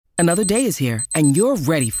Another day is here, and you're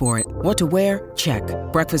ready for it. What to wear? Check.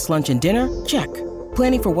 Breakfast, lunch, and dinner? Check.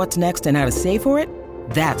 Planning for what's next and how to save for it?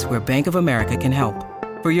 That's where Bank of America can help.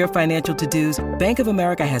 For your financial to-dos, Bank of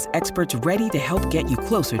America has experts ready to help get you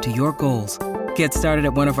closer to your goals. Get started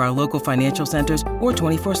at one of our local financial centers or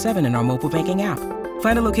 24/7 in our mobile banking app.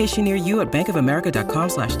 Find a location near you at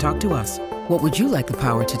bankofamerica.com/talktous. What would you like the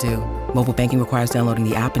power to do? Mobile banking requires downloading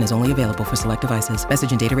the app and is only available for select devices.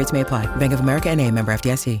 Message and data rates may apply. Bank of America N.A., member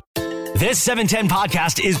FDIC. This 710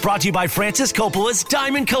 podcast is brought to you by Francis Coppola's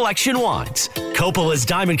Diamond Collection Wines. Coppola's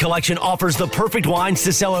Diamond Collection offers the perfect wines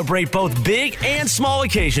to celebrate both big and small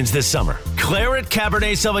occasions this summer. Claret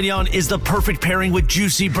Cabernet Sauvignon is the perfect pairing with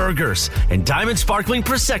juicy burgers. And Diamond Sparkling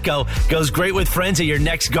Prosecco goes great with friends at your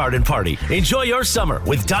next garden party. Enjoy your summer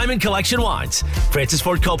with Diamond Collection Wines. Francis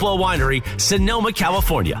Ford Coppola Winery, Sonoma,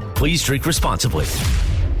 California. Please drink responsibly.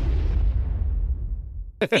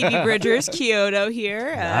 Phoebe Bridgers, Kyoto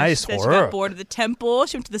here. Nice work. She got bored of the temple.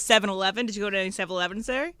 She went to the 7-Eleven. Did you go to any 7-Elevens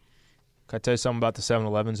there? Can I tell you something about the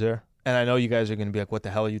 7-Elevens there? And I know you guys are going to be like, what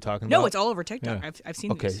the hell are you talking about? No, it's all over TikTok. Yeah. I've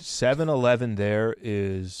seen these. Okay, 7-Eleven there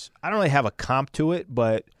is, I don't really have a comp to it,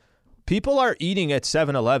 but people are eating at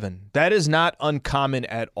 7-Eleven. That is not uncommon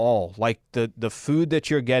at all. Like the food that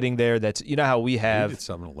you're getting there, that's, you know how we have. At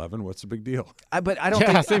 7-Eleven, what's the big deal? But I don't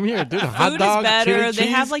think. Same here, dude. Hot food dog, is better. chili They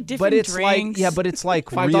cheese. have like different drinks. But it's like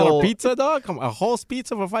 $5 real pizza, dog. Come on, a whole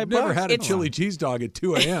pizza for $5. Never had a chili cheese dog at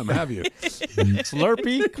 2 a.m., have you?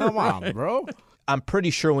 Slurpee? Come on, bro. I'm pretty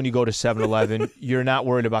sure when you go to 7-Eleven, you're not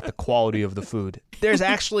worried about the quality of the food. There's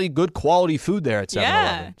actually good quality food there at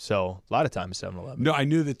 7-Eleven. Yeah. So a lot of times 7-Eleven. No, I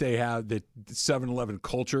knew that they have that 7-Eleven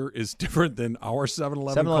culture is different than our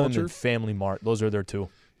 7-Eleven 7-Eleven culture. and Family Mart, those are their two.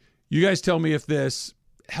 You guys tell me if this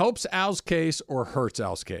helps Al's case or hurts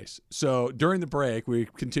Al's case. So during the break, we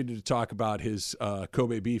continued to talk about his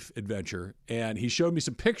Kobe beef adventure, and he showed me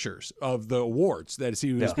some pictures of the awards that as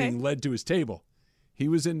he was being led to his table. He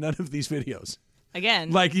was in none of these videos.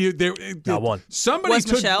 Again, like not one. Somebody was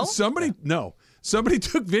took Michelle? Somebody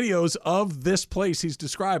took videos of this place he's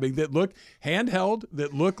describing that look handheld,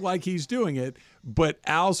 that look like he's doing it, but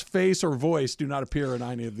Al's face or voice do not appear in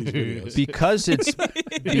any of these videos. Because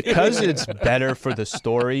it's better for the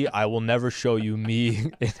story, I will never show you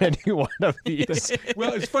me in any one of these.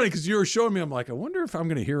 Well, it's funny because you were showing me, I'm like, I wonder if I'm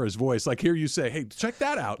going to hear his voice. Like, hear you say, hey, check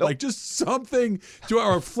that out. Nope. Like, just something to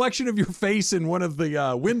a reflection of your face in one of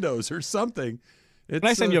the windows or something. When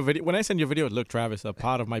I send you a video, look, Travis, a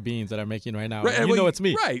pot of my beans that I'm making right now. Right, you know it's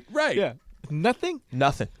me. Right. Yeah. Nothing?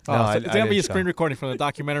 Nothing. Oh, no, so it's going to be a screen recording from the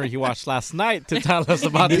documentary he watched last night to tell us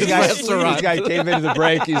about this restaurant. This guy came into the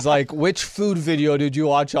break. He's like, which food video did you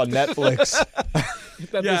watch on Netflix?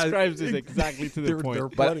 That describes it exactly to the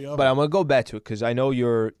point. But I'm going to go back to it because I know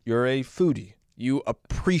you're a foodie. You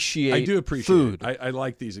appreciate I do appreciate food. I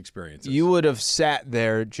like these experiences. You would have sat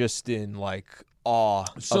there just in like awe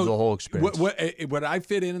of the whole experience. What I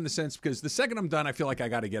fit in the sense, because the second I'm done, I feel like I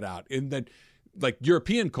got to get out. And then, like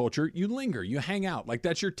European culture, you linger, you hang out. Like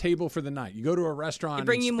that's your table for the night. You go to a restaurant. They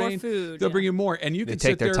bring in you Spain, more food. They'll bring you more, and you can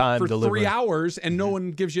sit there for 3 hours, and no one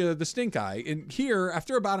gives you the stink eye. And here,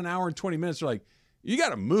 after about an hour and 20 minutes, they're like, "You got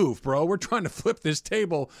to move, bro. We're trying to flip this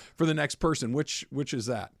table for the next person." Which is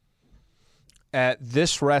that? At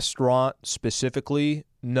this restaurant specifically,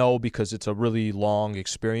 no, because it's a really long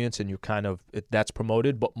experience and you're that's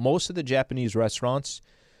promoted. But most of the Japanese restaurants,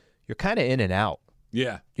 you're kind of in and out.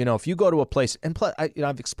 Yeah. You know, if you go to a place, and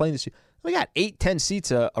I've explained this to you, we got 8-10 seats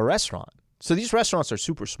a restaurant. So these restaurants are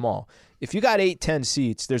super small. If you got 8-10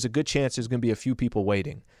 seats, there's a good chance there's going to be a few people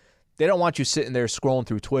waiting. They don't want you sitting there scrolling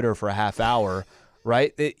through Twitter for a half hour.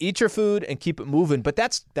 Right? They eat your food and keep it moving, but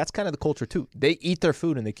that's kind of the culture too. They eat their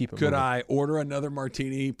food and they keep it moving. Could I order another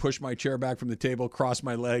martini, push my chair back from the table, cross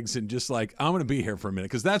my legs, and just like, I'm going to be here for a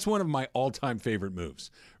minute? Because that's one of my all-time favorite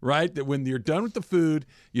moves, right? That when you're done with the food,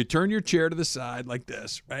 you turn your chair to the side like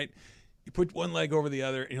this, right? You put one leg over the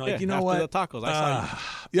other, and you're like, you know what? The tacos, I saw you.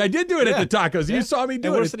 Yeah, I did do it at the tacos. You saw me do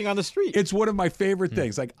it. And we're sitting on the street. It's one of my favorite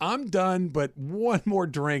things. Like, I'm done, but one more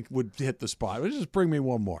drink would hit the spot. Just bring me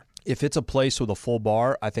one more. If it's a place with a full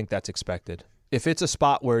bar, I think that's expected. If it's a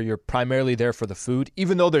spot where you're primarily there for the food,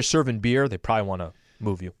 even though they're serving beer, they probably want to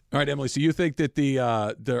move you. All right, Emily, so you think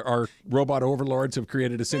that our robot overlords have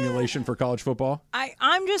created a simulation for college football?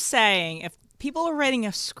 I'm just saying, if people are writing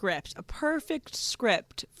a perfect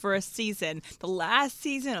script for a season, the last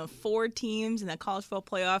season of 4 teams in the college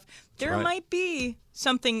football playoff, there might be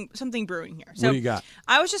something brewing here. So what do you got?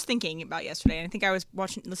 I was just thinking about yesterday, and I think I was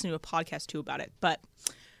listening to a podcast too about it. But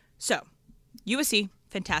so USC,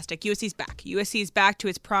 fantastic. USC's back. USC is back to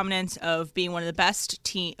its prominence of being one of the best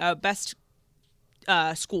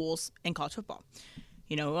schools in college football.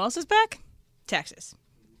 You know who else is back? Texas.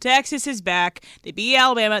 Texas is back. They beat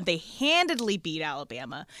Alabama. They handedly beat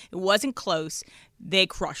Alabama. It wasn't close. They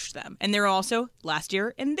crushed them. And they're also, last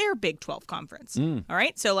year, in their Big 12 conference. All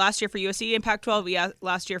right? So last year for USC in Pac-12,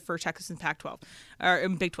 last year for Texas in Pac-12, or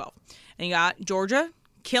in Big 12. And you got Georgia,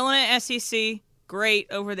 killing it at SEC. Great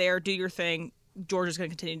over there. Do your thing. Georgia's going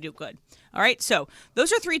to continue to do good. All right? So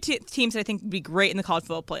those are three teams that I think would be great in the college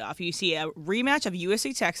football playoff. You see a rematch of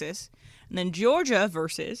USC-Texas, and then Georgia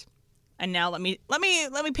versus... And now let me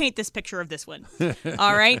paint this picture of this one.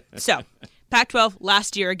 All right? So, Pac-12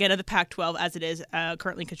 last year, again of the Pac-12 as it is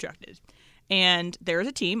currently constructed. And there is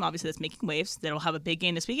a team, obviously, that's making waves. That'll have a big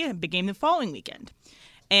game this weekend, a big game the following weekend.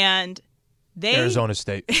 And Arizona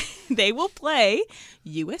State. They will play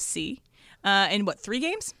USC in, 3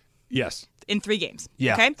 games? Yes. In 3 games.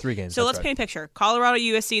 Yeah, okay? 3 games. So let's paint a picture. Colorado,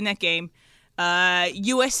 USC in that game.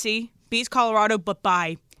 USC beats Colorado, but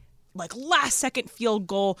by... last-second field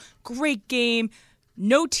goal, great game.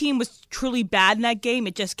 No team was truly bad in that game.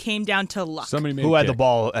 It just came down to luck. Somebody made Who a had the kick.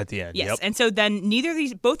 ball at the end. Yes, Yep. and so then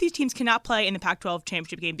both these teams cannot play in the Pac-12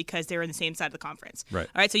 championship game because they're in the same side of the conference. Right.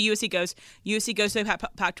 All right, so USC goes to the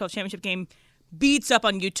Pac-12 championship game, beats up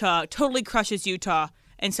on Utah, totally crushes Utah,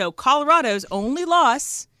 and so Colorado's only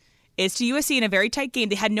loss is to USC in a very tight game.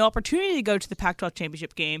 They had no opportunity to go to the Pac-12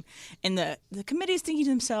 championship game, and the committee is thinking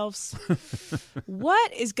to themselves,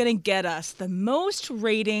 what is going to get us the most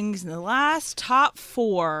ratings in the last top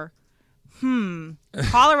 4?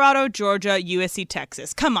 Colorado, Georgia, USC,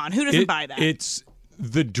 Texas. Come on, who doesn't buy that? It's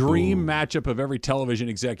the dream matchup of every television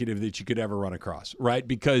executive that you could ever run across, right?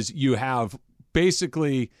 Because you have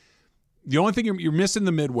basically the only thing you're missing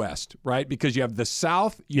the Midwest, right? Because you have the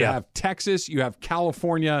South, you have Texas, you have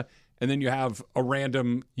California, and then you have a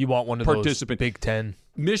random You want one of participant. those Big Ten.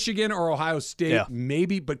 Michigan or Ohio State,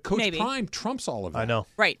 maybe, but Coach Maybe. Prime trumps all of that. I know.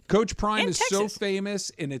 Right. Coach Prime And is so Texas.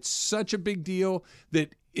 famous, and it's such a big deal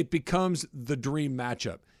that it becomes the dream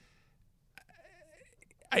matchup.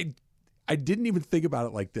 I didn't even think about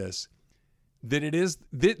it like this. That it is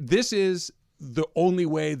this is the only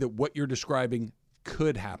way that what you're describing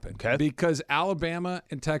could happen. Okay. Because Alabama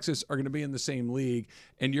and Texas are going to be in the same league,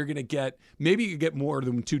 and you're going to get maybe you get more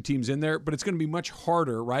than 2 teams in there, but it's going to be much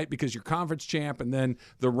harder, right? Because you're conference champ and then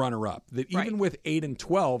the runner-up. That even with 8 and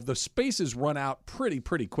 12, the spaces run out pretty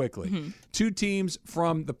quickly. 2 teams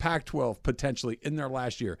from the Pac-12 potentially in their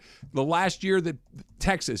last year. The last year that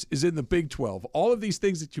Texas is in the Big 12. All of these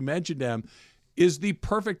things that you mentioned, them, is the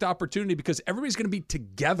perfect opportunity because everybody's going to be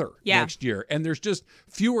together next year. And there's just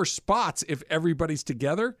fewer spots if everybody's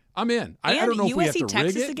together. I'm in. I don't know if we have to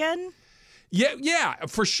Texas rig it. again? Yeah,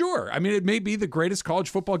 for sure. I mean, it may be the greatest college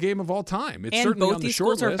football game of all time. It's And certainly both on the these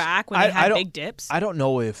short schools are list. back when they had big dips. I don't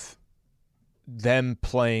know if them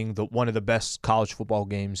playing one of the best college football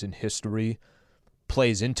games in history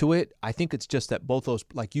plays into it. I think it's just that both those,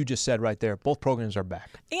 like you just said right there, both programs are back.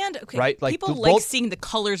 And right? Like people both, seeing the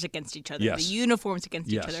colors against each other, Yes. the uniforms against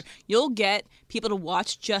Yes. each other. You'll get people to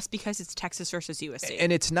watch just because it's Texas versus USC.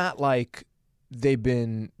 and it's not like they've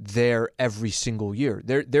been there every single year.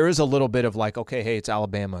 There is a little bit of like, okay, hey, it's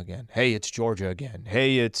Alabama again. Hey, it's Georgia again.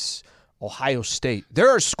 Hey, it's Ohio State. There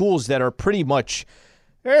are schools that are pretty much.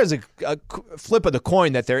 There's a flip of the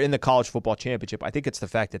coin that they're in the college football championship. I think it's the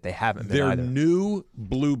fact that they haven't been They're either. new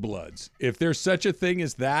blue bloods. If there's such a thing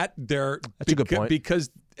as that, That's a good point.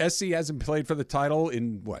 Because SC hasn't played for the title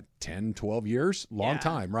in, 10, 12 years? Long Yeah.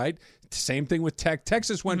 time, right? Same thing with Tech.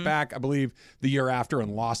 Texas went back, I believe, the year after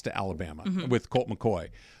and lost to Alabama with Colt McCoy.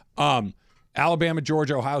 Alabama,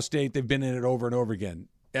 Georgia, Ohio State, they've been in it over and over again.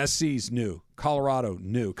 SC's new. Colorado,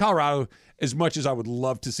 new. Colorado, as much as I would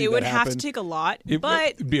love to see it that would happen, have to take a lot, it'd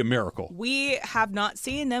but be a miracle. we have not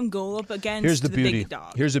seen them go up against Here's the beauty. big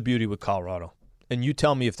dog. Here's the beauty with Colorado. And you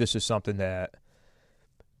tell me if this is something that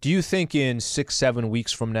do you think in 6-7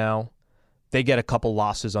 weeks from now they get a couple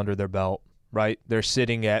losses under their belt, right? They're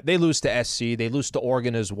sitting at they lose to SC, they lose to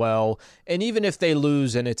Oregon as well. And even if they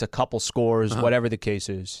lose and it's a couple scores, whatever the case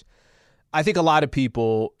is, I think a lot of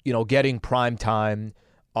people, getting prime time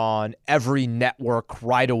on every network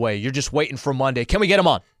right away. You're just waiting for Monday. Can we get him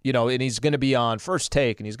on? And he's going to be on First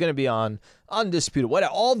Take, and he's going to be on Undisputed.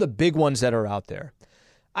 All the big ones that are out there.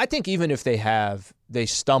 I think even if they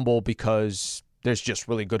stumble because there's just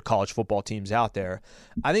really good college football teams out there.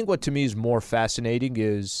 I think what to me is more fascinating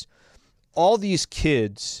is all these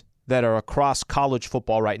kids that are across college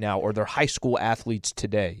football right now, or they're high school athletes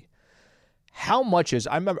today. How much is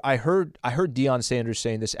I heard Deion Sanders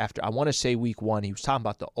saying this after I want to say week 1. He was talking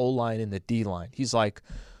about the O-line and the D-line. He's like,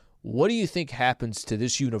 what do you think happens to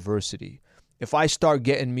this university if I start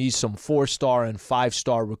getting me some 4-star and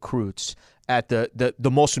 5-star recruits at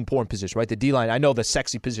the most important position, right? The D-line. I know the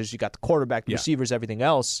sexy position. You got the quarterback, the receivers, everything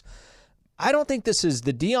else. I don't think this is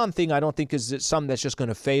the Deion thing. I don't think is something that's just going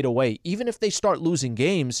to fade away. Even if they start losing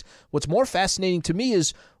games, what's more fascinating to me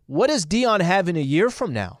is what does Deion have in a year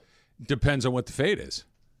from now? Depends on what the fade is.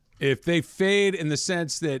 If they fade in the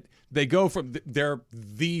sense that they go from they're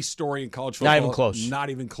the story in college football, not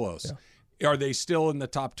even close. Yeah. Are they still in the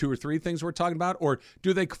top 2 or 3 things we're talking about, or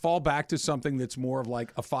do they fall back to something that's more of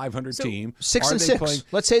like a 500 team? 6-6.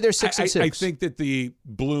 Let's say they're 6-6. I think that the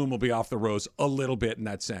bloom will be off the rose a little bit in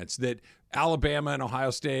that sense. That Alabama and Ohio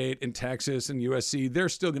State and Texas and USC, they're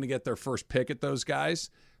still going to get their first pick at those guys.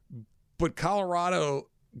 But Colorado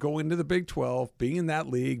going to the Big 12, being in that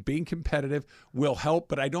league, being competitive will help.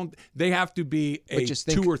 But I don't. They have to be a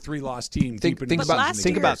 2 or 3 loss team. Think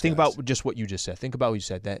about just what you just said. Think about what you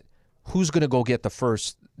said. That who's going to go get the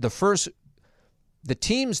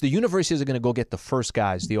teams, the universities are going to go get the first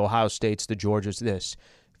guys, the Ohio States, the Georgias, this.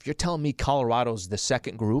 If you're telling me Colorado's the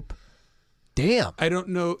second group, damn. I don't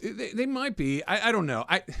know. They might be. I don't know.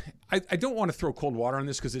 I don't want to throw cold water on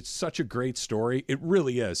this because it's such a great story. It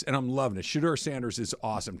really is, and I'm loving it. Shedeur Sanders is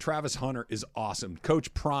awesome. Travis Hunter is awesome.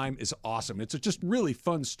 Coach Prime is awesome. It's a just really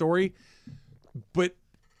fun story, but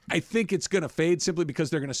I think it's going to fade simply because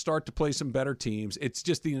they're going to start to play some better teams. It's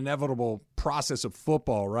just the inevitable process of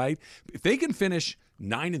football, right? If they can finish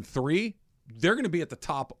 9-3, they're going to be at the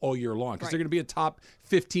top all year long because they're going to be a top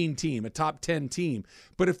 15 team, a top 10 team.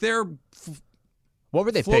 But if they're what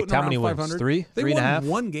were they picked? How many wins? 3? They 3.5? won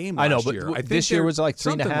 1 game last year. I think this year was like 3.5.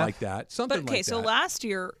 Something like that. So last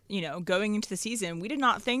year, going into the season, we did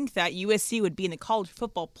not think that USC would be in the college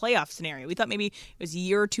football playoff scenario. We thought maybe it was a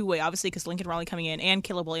year or 2 away, obviously, because Lincoln Riley coming in and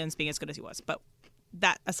Caleb Williams being as good as he was. But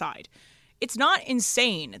that aside, it's not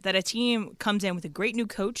insane that a team comes in with a great new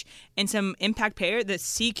coach and some impact player, the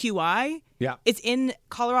CQI, is in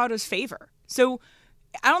Colorado's favor. So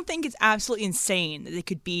I don't think it's absolutely insane that they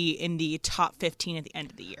could be in the top 15 at the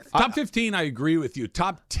end of the year. Top 15, I agree with you.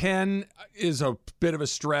 Top 10 is a bit of a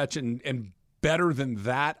stretch, and better than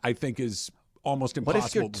that, I think, is almost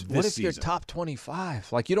impossible What if you're top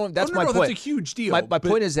 25? Like, you don't. That's my point. That's a huge deal. My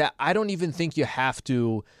point is that I don't even think you have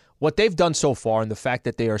to. What they've done so far and the fact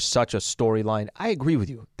that they are such a storyline, I agree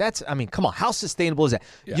with you. Come on, how sustainable is that?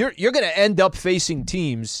 Yeah. You're going to end up facing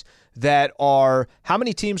teams that are, how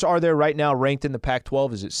many teams are there right now ranked in the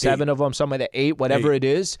Pac-12? Is it 7 of them, something like that, 8, whatever it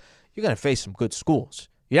is? You're going to face some good schools.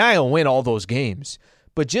 You're not going to win all those games.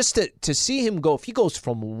 But just to see him go, if he goes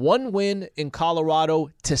from 1 win in Colorado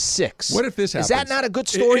to 6. What if this happens? Is that not a good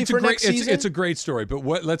story for next season? It's a great story. But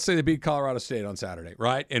let's say they beat Colorado State on Saturday,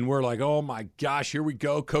 right? And we're like, oh my gosh, here we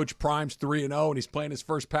go. Coach Prime's 3-0, and he's playing his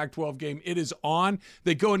first Pac-12 game. It is on.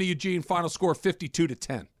 They go into Eugene, final score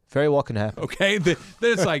 52-10. Very well can happen. Okay? Then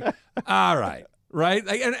it's like, all right. Right?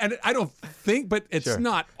 And I don't think, but it's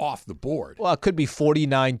not off the board. Well, it could be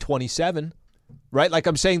 49-27. Right? Like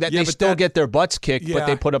I'm saying that they still get their butts kicked, but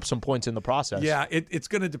they put up some points in the process. Yeah, it's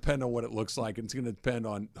going to depend on what it looks like. It's going to depend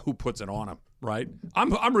on who puts it on them, right?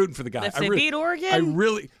 I'm rooting for the guy. If they beat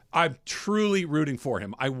Oregon? I'm truly rooting for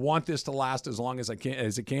him. I want this to last as long as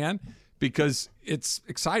it can because it's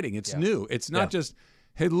exciting. It's new. It's not just,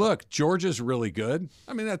 hey, look, Georgia's really good.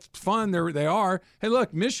 I mean, that's fun. They are. Hey,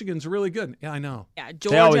 look, Michigan's really good. Yeah, I know. Yeah,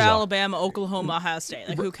 Georgia, Alabama, Oklahoma, Ohio State.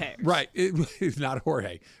 Like, who cares? Right. It's not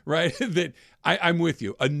Jorge, right? That I'm with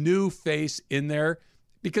you. A new face in there.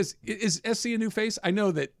 Because is SC a new face? I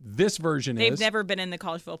know that this version They've never been in the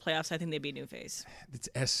college football playoffs. I think they'd be a new face. It's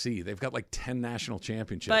SC. They've got like 10 national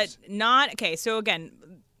championships. But not – okay, so again,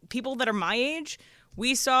 people that are my age –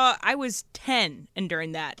 I was 10 and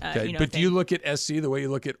during that. But do you look at SC the way you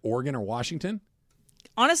look at Oregon or Washington?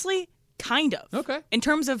 Honestly, kind of. Okay. In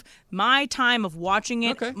terms of my time of watching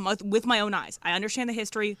it with my own eyes. I understand the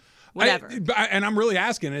history, whatever. And I'm really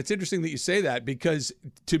asking, and it's interesting that you say that because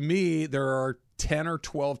to me, there are 10 or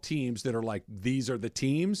 12 teams that are like, these are the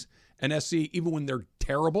teams. And SC, even when they're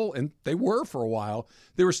terrible, and they were for a while,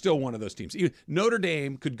 they were still one of those teams. Notre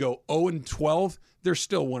Dame could go 0-12. They're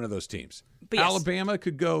still one of those teams. Yes. Alabama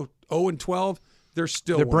could go 0-12. They're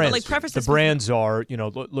still one brands, of those teams. The brands are,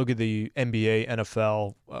 look at the NBA,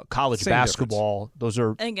 NFL, college basketball. Difference. Those are.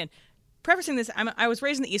 And again, prefacing this, I was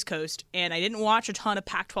raised in the East Coast, and I didn't watch a ton of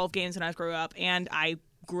Pac-12 games when I grew up, and I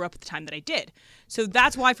grew up at the time that I did. So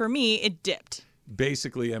that's why, for me, it dipped.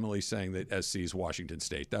 Basically, Emily's saying that SC is Washington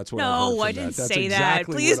State. That's what I heard from I didn't that. say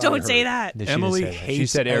exactly that. Please don't say that. Emily hates She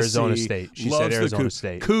said Arizona SC, State. She said Arizona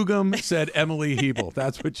State. Cougum said Emily Hebel.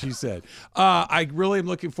 That's what she said. I really am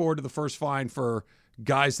looking forward to the first find for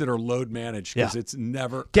guys that are load managed because it's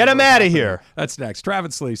never. Get them out of here. That's next.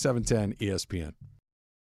 Travis Lee, 710 ESPN.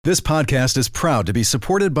 This podcast is proud to be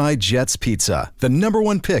supported by Jets Pizza, the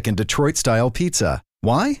 #1 pick in Detroit-style pizza.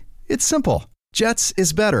 Why? It's simple. Jets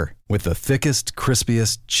is better. With the thickest,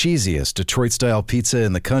 crispiest, cheesiest Detroit-style pizza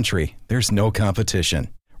in the country, there's no competition.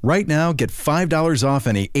 Right now, get $5 off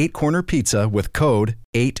any 8-corner pizza with code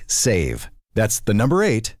 8SAVE. That's the number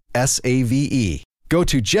 8, SAVE. Go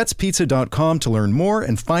to jetspizza.com to learn more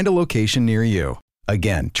and find a location near you.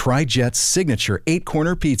 Again, try Jet's signature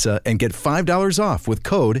 8-corner pizza and get $5 off with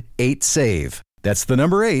code 8SAVE. That's the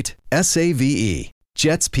number 8, SAVE.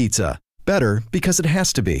 Jet's Pizza. Better because it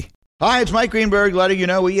has to be. Hi, it's Mike Greenberg letting you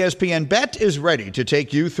know ESPN Bet is ready to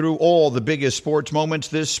take you through all the biggest sports moments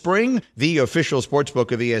this spring. The official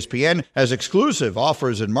sportsbook of ESPN has exclusive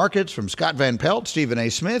offers and markets from Scott Van Pelt, Stephen A.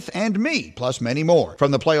 Smith, and me, plus many more. From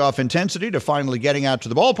the playoff intensity to finally getting out to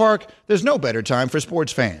the ballpark, there's no better time for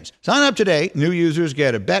sports fans. Sign up today. New users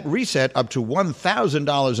get a bet reset up to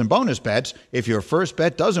 $1,000 in bonus bets if your first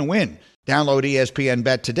bet doesn't win. Download ESPN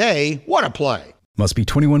Bet today. What a play. Must be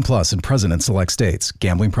 21 plus and present in select states.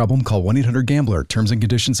 Gambling problem? Call 1-800-GAMBLER. Terms and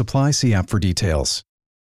conditions apply. See app for details.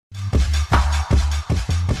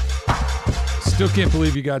 Still can't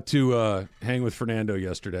believe you got to hang with Fernando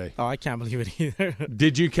yesterday. Oh, I can't believe it either.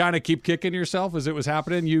 Did you kind of keep kicking yourself as it was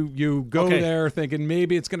happening? You go there thinking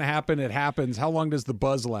maybe it's going to happen. It happens. How long does the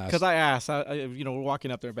buzz last? Because I asked, we're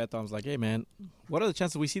walking up there, Beto. I was like, hey, man, what are the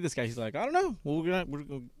chances we see this guy? He's like, I don't know.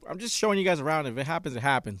 Well, I'm just showing you guys around. If it happens, it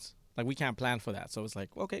happens. Like, we can't plan for that. So it's like,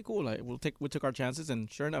 okay, cool. Like, we took our chances, and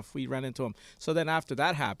sure enough, we ran into him. So then after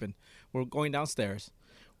that happened, we're going downstairs.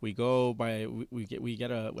 We go by, I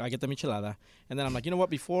get the michelada, and then I'm like, you know what?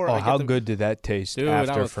 Before how good did that taste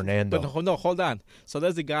after Fernando? But no, hold on. So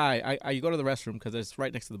there's a guy. I go to the restroom because it's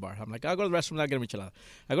right next to the bar. I'm like, I'll go to the restroom and I'll get a michelada.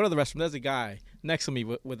 I go to the restroom. There's a guy next to me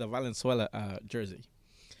with a Valenzuela jersey.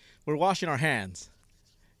 We're washing our hands,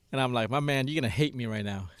 and I'm like, my man, you're gonna hate me right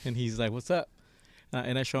now. And he's like, what's up?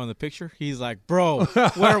 And I show him the picture. He's like, bro,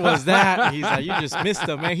 where was that? He's like, you just missed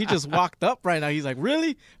him, man. He just walked up right now. He's like,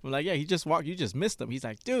 really? I'm like, yeah, he just walked. You just missed him. He's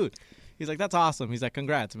like, dude. He's like, that's awesome. He's like,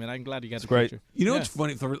 congrats, man. I'm glad you got the picture. You know what's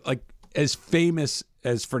funny? Like, as famous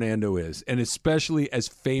as Fernando is, and especially as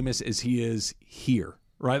famous as he is here,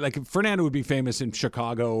 right? Like, Fernando would be famous in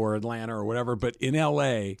Chicago or Atlanta or whatever, but in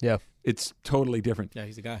L.A., it's totally different. Yeah,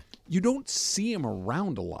 he's a guy. You don't see him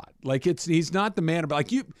around a lot. Like, he's not the man about,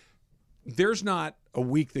 like, you. There's not a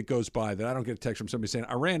week that goes by that I don't get a text from somebody saying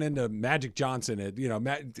I ran into Magic Johnson at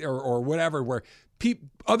or whatever, where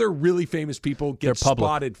other really famous people get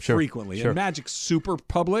spotted frequently. Sure. And Magic's super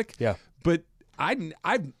public. Yeah, but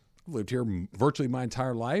I've lived here virtually my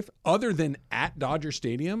entire life. Other than at Dodger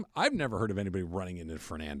Stadium, I've never heard of anybody running into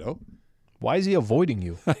Fernando. Why is he avoiding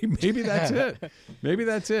you? Maybe that's it. Maybe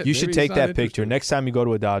that's it. You should take that picture next time you go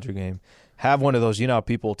to a Dodger game. Have one of those, how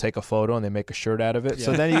people take a photo and they make a shirt out of it. Yeah.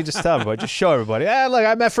 So then you just tell everybody, just show everybody, look,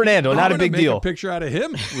 I met Fernando, not a big deal. I'm going to make a picture out of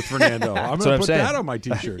him with Fernando. I'm going to put that on my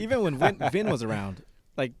T-shirt. Even when Vin was around,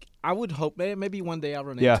 like, I would hope maybe one day I'll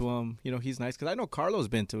run into him. He's nice because I know Carlo's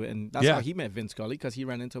been to it, and that's how he met Vin Scully, because he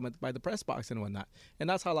ran into him by the press box and whatnot. And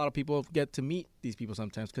that's how a lot of people get to meet these people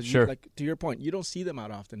sometimes, because like, to your point, you don't see them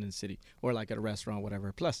out often in the city or like at a restaurant or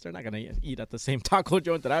whatever. Plus, they're not going to eat at the same taco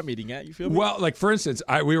joint that I'm eating at. You feel me? Well, like, for instance,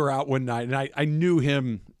 we were out one night, and I knew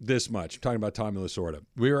him this much. I'm talking about Tommy Lasorda.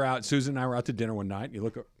 We were out, Susan and I were out to dinner one night, and you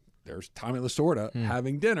look up, there's Tommy Lasorda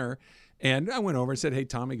having dinner. And I went over and said, hey,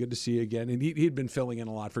 Tommy, good to see you again. And he'd been filling in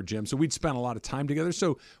a lot for Jim. So we'd spent a lot of time together.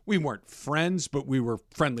 So we weren't friends, but we were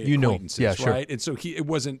friendly acquaintances, right? And so it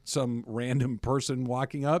wasn't some random person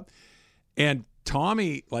walking up. And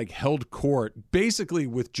Tommy, like, held court basically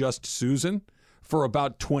with just Susan for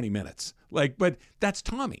about 20 minutes. Like, but that's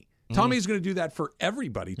Tommy. Tommy's going to do that for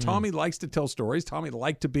everybody. Tommy likes to tell stories. Tommy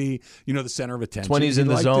liked to be, the center of attention. When he's in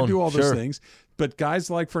the zone. To do all those things. But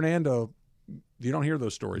guys like Fernando, you don't hear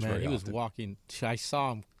those stories very often. He was walking. I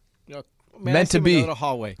saw him. Meant to be. In the little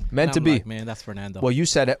hallway. Meant to be. Like, man, that's Fernando. Well, you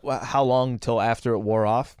said how long till after it wore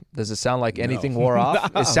off? Does it sound like anything wore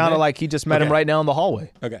off? It sounded like he just met him right now in the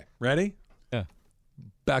hallway. Okay, ready? Yeah.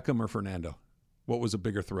 Beckham or Fernando? What was a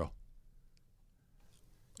bigger thrill?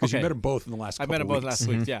 Because you met them both in the last couple of weeks. I met them both last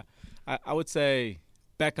week, yeah. I would say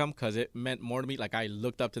Beckham, because it meant more to me. Like, I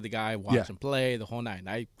looked up to the guy, watched him play the whole night.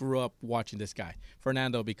 I grew up watching this guy.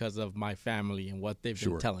 Fernando, because of my family and what they've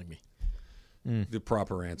been telling me. The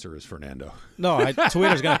proper answer is Fernando. No,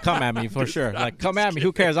 Twitter's going to come at me for sure. Like, come at me.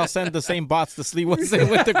 Who cares? I'll send the same bots to sleep with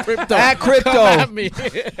the crypto. At crypto. Come at me.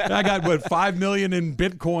 I got, $5 million in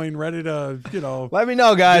Bitcoin ready to, Let me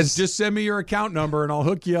know, guys. Just send me your account number and I'll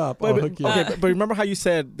hook you up. But remember how you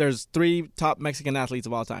said there's 3 top Mexican athletes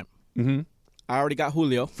of all time? Mm-hmm. I already got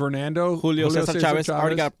Julio. Julio Cesar Chavez.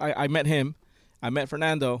 I met him. I met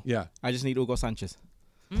Fernando. Yeah. I just need Hugo Sanchez.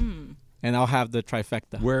 And I'll have the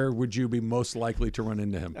trifecta. Where would you be most likely to run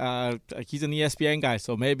into him? He's an ESPN guy,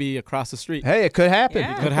 so maybe across the street. Hey, it could happen.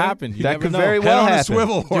 Yeah. It could happen. You That never could know. very Head well on a happen.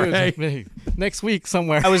 swivel, Jorge. Dude, next week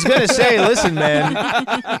somewhere. I was gonna say, listen, man,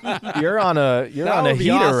 you're on a That would be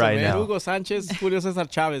heater awesome, right man. now. Hugo Sanchez, Julio Cesar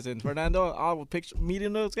Chavez, and Fernando. I'll picture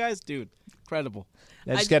meeting those guys, dude. Incredible.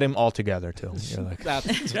 Yeah, just get him all together too. You're like,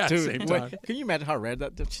 Yeah, Dude, same time. can you imagine how rare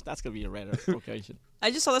that's gonna be a rare occasion?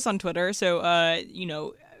 I just saw this on Twitter. So,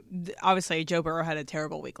 obviously Joe Burrow had a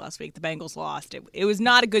terrible week last week. The Bengals lost. It was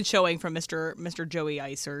not a good showing from Mr. Joey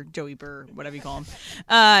Ice or Joey Burr, whatever you call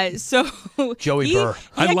him. So Joey Burr.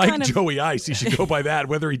 I like kind of, Joey Ice. He should go by that.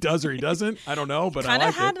 Whether he does or he doesn't, I don't know, but I kind of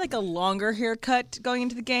like had it. like a longer haircut going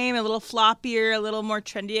into the game, a little floppier, a little more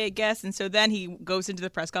trendy, I guess. And so then he goes into the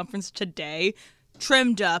press conference today,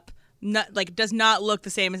 trimmed up. Does not look the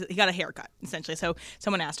same as he got a haircut essentially. So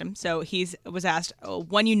someone asked him. So was asked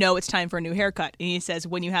when you know it's time for a new haircut, and he says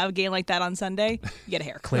when you have a game like that on Sunday, you get a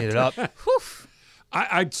haircut. clean it up. Is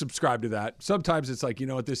I'd subscribe to that. Sometimes it's like, you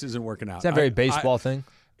know what, this isn't working out. that a very baseball thing?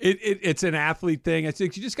 It's an athlete thing. I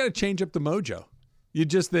think you just got to change up the mojo. You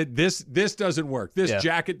just that this doesn't work. This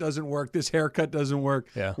jacket doesn't work. This haircut doesn't work.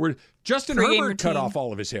 Yeah. Justin Pre-game Herbert cut routine. off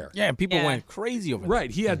all of his hair. Yeah, and people Yeah. went crazy over that. Right.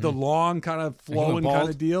 He had the long kind of flowing kind bald.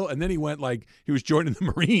 of deal, and then he went like he was joining the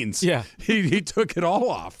Marines. Yeah. He took it all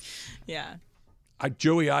off. Yeah.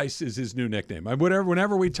 Joey Ice is his new nickname.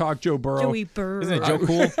 Whenever we talk Joe Burrow, Joey Burr. Isn't it Joe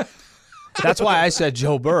Cool? That's why I said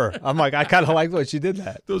Joe Burr. I'm like, I kind of like what she did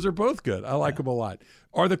that. those are both good. I like them a lot.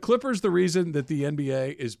 Are the Clippers the reason that the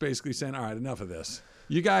NBA is basically saying, all right, enough of this?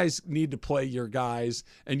 You guys need to play your guys,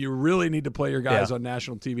 and you really need to play your guys Yeah. on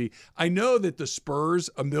national TV. I know that the Spurs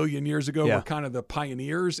a million years ago Yeah. were kind of the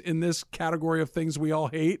pioneers in this category of things we all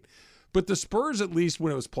hate. But the Spurs, at least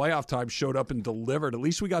when it was playoff time, showed up and delivered. At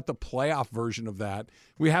least we got the playoff version of that.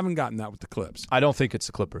 We haven't gotten that with the Clips. I don't think it's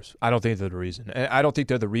the Clippers. I don't think they're the reason. And I don't think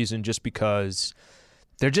they're the reason just because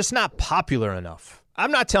they're just not popular enough.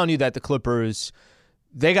 I'm not telling you that the Clippers,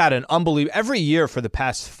 they got an unbelievable. Every year for the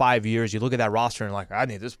past 5 years, you look at that roster and like, I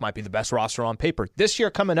think this might be the best roster on paper. This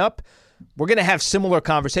year coming up, we're going to have similar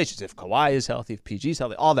conversations. If Kawhi is healthy, if PG's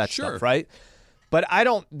healthy, all that Sure. stuff, right? But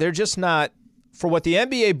they're just not, for what the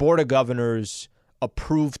NBA Board of Governors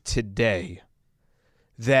approved today,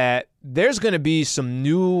 that there's going to be some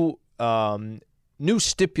new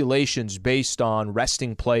stipulations based on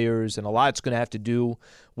resting players, and a lot it's going to have to do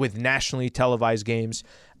with nationally televised games.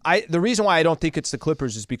 The reason why I don't think it's the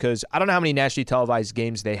Clippers is because I don't know how many nationally televised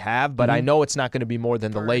games they have, but I know it's not going to be more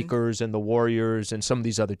than the Lakers and the Warriors and some of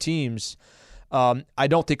these other teams. I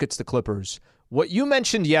don't think it's the Clippers. What you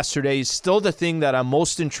mentioned yesterday is still the thing that I'm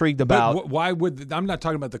most intrigued about. But why would I'm not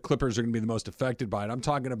talking about the Clippers are going to be the most affected by it. I'm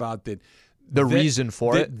talking about The reason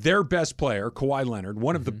for it. Their best player, Kawhi Leonard,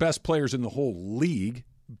 one of the best players in the whole league,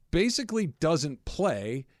 basically doesn't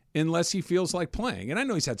play unless he feels like playing. And I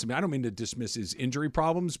know he's had some. I don't mean to dismiss his injury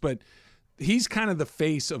problems, but he's kind of the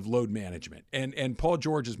face of load management. And Paul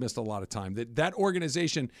George has missed a lot of time. That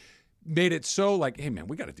organization made it so like, hey man,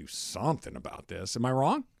 we got to do something about this. Am I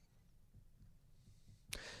wrong?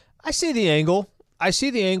 I see the angle,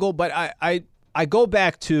 but I go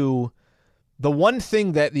back to the one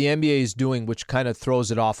thing that the NBA is doing, which kind of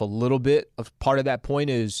throws it off a little bit. Of part of that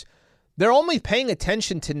point is they're only paying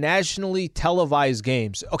attention to nationally televised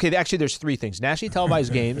games. Okay, actually, there's three things: nationally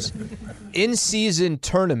televised games, in-season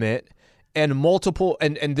tournament, and multiple.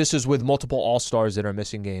 And this is with multiple All-Stars that are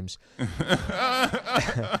missing games.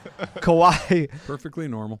 Kawhi. Perfectly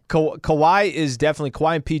normal.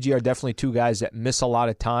 Kawhi and PG are definitely two guys that miss a lot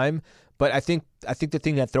of time. But I think the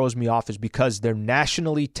thing that throws me off is because they're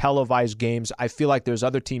nationally televised games. I feel like there's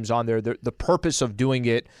other teams on there. The purpose of doing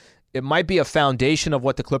it might be a foundation of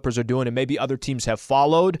what the Clippers are doing, and maybe other teams have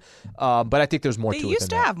followed. But I think there's more to it. They used to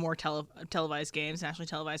than that. have more televised games, nationally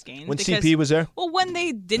televised games. When because, CP was there? Well, when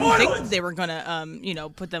they didn't think that they were gonna,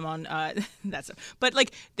 put them on that stuff. But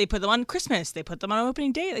like they put them on Christmas, they put them on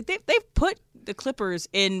opening day. Like they've put the Clippers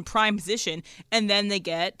in prime position, and then they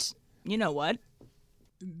get, you know what?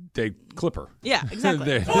 They Clipper. Yeah,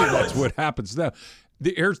 exactly. That's what happens now.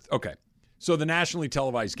 Okay. So the nationally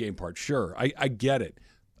televised game part, sure, I get it.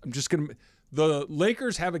 I'm just going to – the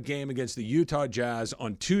Lakers have a game against the Utah Jazz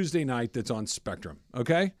on Tuesday night that's on Spectrum,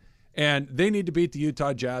 okay? And they need to beat the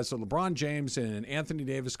Utah Jazz. So LeBron James and Anthony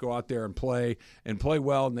Davis go out there and play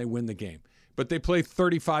well, and they win the game. But they play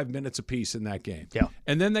 35 minutes apiece in that game. Yeah.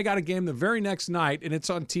 And then they got a game the very next night, and it's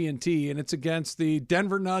on TNT, and it's against the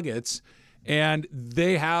Denver Nuggets. and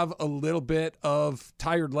they have a little bit of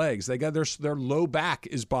tired legs. They got their low back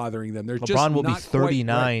is bothering them. They're LeBron just will not be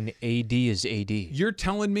 39. Quite right. AD is AD. You're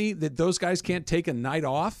telling me that those guys can't take a night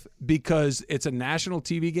off because it's a national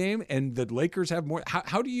TV game and the Lakers have more?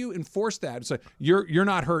 How do you enforce that? It's like you're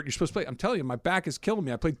not hurt. You're supposed to play. I'm telling you, my back is killing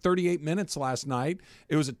me. I played 38 minutes last night.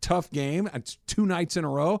 It was a tough game. It's 2 nights in a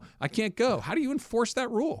row. I can't go. How do you enforce that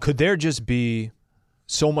rule? Could there just be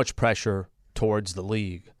so much pressure towards the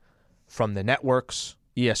league from the networks,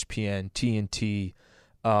 ESPN, TNT,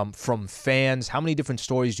 from fans? How many different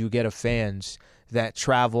stories do you get of fans that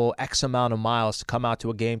travel X amount of miles to come out to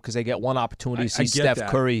a game because they get one opportunity to see Steph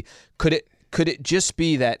Curry? Could it just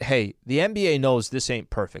be that, hey, the NBA knows this ain't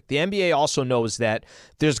perfect. The NBA also knows that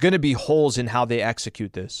there's going to be holes in how they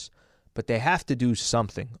execute this, but they have to do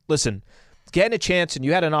something. Listen, getting a chance, and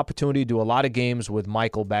you had an opportunity to do a lot of games with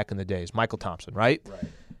Michael back in the days, Michael Thompson, right? Right.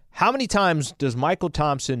 How many times does Michael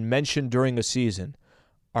Thompson mention during a season,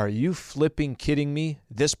 are you flipping kidding me?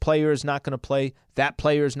 This player is not going to play. That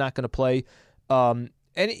player is not going to play. And,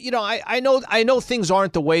 I know things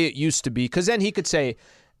aren't the way it used to be, because then he could say,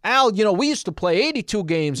 Al, we used to play 82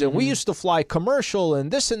 games and we used to fly commercial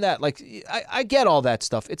and this and that. Like, I get all that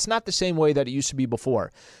stuff. It's not the same way that it used to be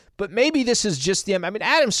before. But maybe this is just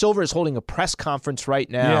Adam Silver is holding a press conference right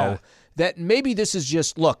now that maybe this is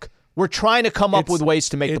just, look, we're trying to come up with ways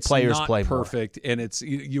to make the players play more. It's not perfect, and it's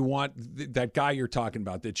you want that guy you're talking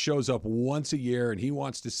about that shows up once a year, and he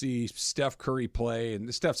wants to see Steph Curry play.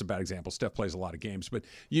 And Steph's a bad example. Steph plays a lot of games, but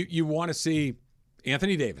you want to see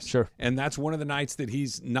Anthony Davis. Sure. And that's one of the nights that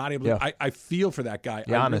he's not able to. I feel for that guy.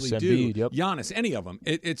 Giannis, I really do. Embiid, yep. Giannis, any of them.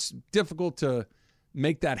 It's difficult to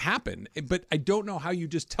make that happen. But I don't know how you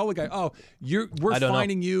just tell a guy, oh, we're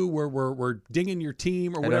finding you, we're dinging your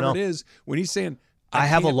team or whatever it is, when he's saying, I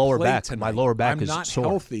have a lower back. Tonight. My lower back is not sore.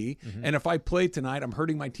 Healthy, and if I play tonight, I'm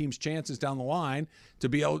hurting my team's chances down the line to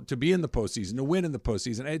be able to be in the postseason, to win in the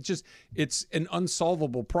postseason. It's an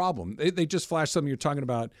unsolvable problem. They just flashed something you're talking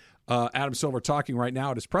about. Adam Silver talking right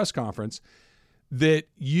now at his press conference that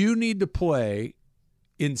you need to play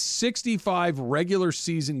in 65 regular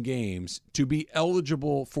season games to be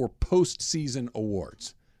eligible for postseason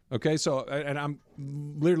awards. Okay, so and I'm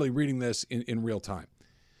literally reading this in real time.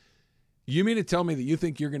 You mean to tell me that you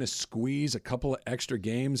think you're going to squeeze a couple of extra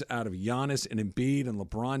games out of Giannis and Embiid and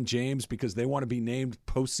LeBron James because they want to be named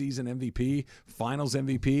postseason MVP, finals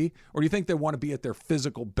MVP? Or do you think they want to be at their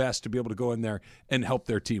physical best to be able to go in there and help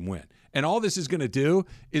their team win? And all this is going to do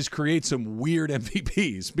is create some weird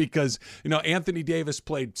MVPs because, Anthony Davis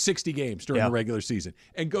played 60 games during the regular season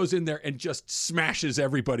and goes in there and just smashes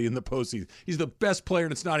everybody in the postseason. He's the best player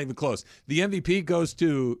and it's not even close. The MVP goes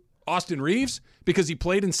to Austin Reeves because he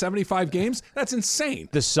played in 75 games? That's insane.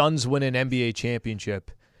 The Suns win an NBA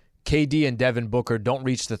championship. KD and Devin Booker don't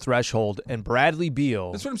reach the threshold, and Bradley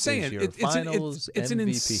Beal. That's what I'm saying. It's an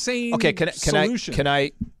insane solution. Can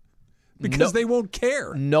I? Because they won't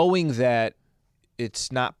care. Knowing that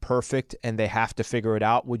it's not perfect and they have to figure it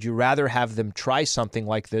out, would you rather have them try something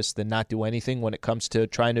like this than not do anything when it comes to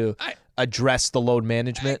trying to address the load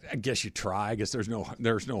management? I guess you try. I guess there's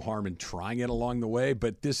no harm in trying it along the way,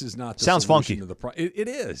 but this is not the Sounds solution funky. to the problem. It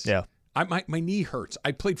is. Yeah. My knee hurts.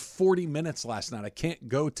 I played 40 minutes last night. I can't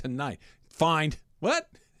go tonight. Fine. What?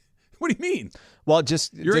 What do you mean? Well,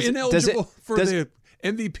 you're ineligible for the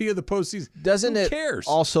MVP of the postseason. Who cares? It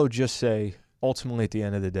also just say, ultimately at the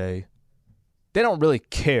end of the day, they don't really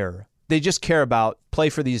care. They just care about play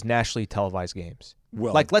for these nationally televised games.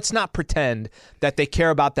 Well, let's not pretend that they care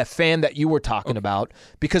about that fan that you were talking about,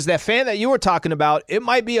 because that fan that you were talking about, it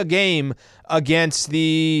might be a game against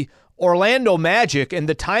the Orlando Magic and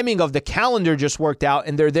the timing of the calendar just worked out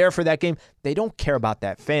and they're there for that game. They don't care about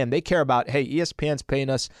that fan. They care about, hey, ESPN's paying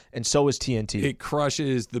us and so is TNT. It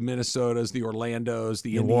crushes the Minnesotas, the Orlandos,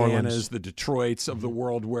 the Indianas, the Detroits of the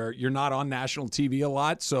world where you're not on national TV a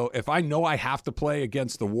lot. So if I know I have to play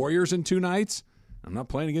against the Warriors in 2 nights, I'm not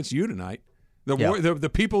playing against you tonight.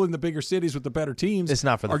 The people in the bigger cities with the better teams it's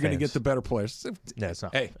not for the are going to fans. get the better players. No, it's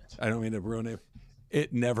not. Hey, I don't mean to ruin it.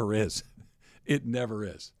 It never is. It never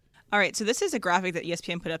is. All right, so this is a graphic that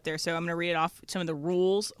ESPN put up there. So I'm going to read it off some of the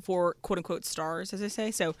rules for quote-unquote stars, as I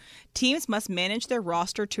say. So teams must manage their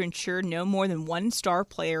roster to ensure no more than 1 star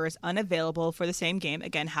player is unavailable for the same game.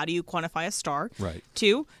 Again, how do you quantify a star? Right.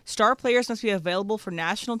 2, star players must be available for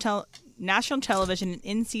national television and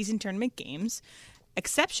in-season tournament games.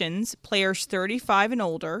 Exceptions, players 35 and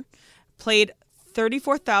older, played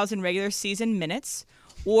 34,000 regular season minutes,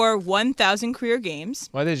 or 1,000 career games.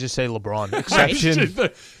 Why did they just say LeBron? Exception.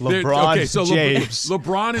 LeBron Okay, so James.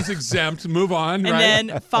 LeBron is exempt. Move on. And right?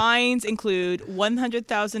 then fines include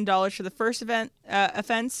 $100,000 for the first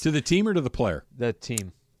offense. To the team or to the player? The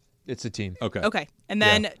team. It's a team. Okay. And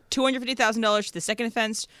then $250,000 to the second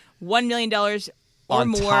offense, $1 million or On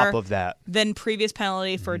more top of that. than previous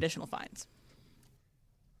penalty for additional fines.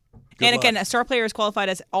 Good and luck. again, a star player is qualified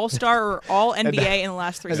as All-Star or All-NBA in the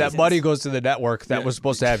last 3 And seasons. that money goes to the network that was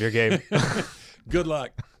supposed to have your game. Good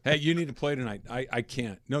luck. Hey, you need to play tonight. I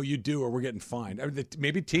can't. No, you do, or we're getting fined. I mean,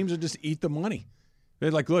 maybe teams will just eat the money. They're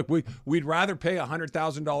like, look, we'd rather pay a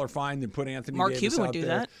 $100,000 fine than put Anthony Mark Davis Cuban would out do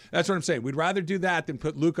there. that. That's what I'm saying. We'd rather do that than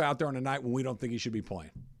put Luka out there on a night when we don't think he should be playing.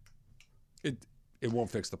 It won't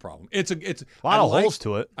fix the problem. It's a lot of holes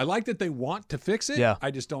to it. I like that they want to fix it. Yeah. I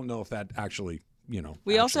just don't know if that actually,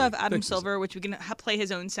 We also have actually Adam fixes it. Silver, which we can play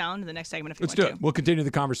his own sound in the next segment if you Let's want do to. it. We'll continue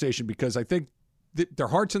the conversation because I think their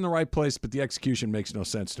heart's in the right place, but the execution makes no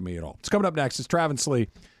sense to me at all. It's coming up next. It's Travis Lee,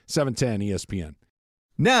 710 ESPN.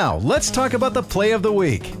 Now, let's talk about the play of the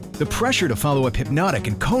week. The pressure to follow up Hypnotic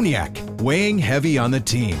and Cognac, weighing heavy on the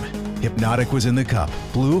team. Hypnotic was in the cup,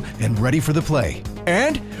 blue, and ready for the play.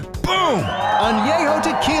 And boom! Añejo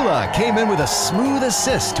Tequila came in with a smooth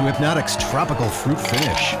assist to Hypnotic's tropical fruit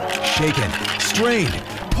finish. Shaken, strained,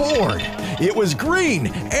 poured. It was green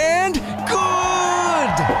and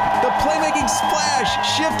good! The playmaking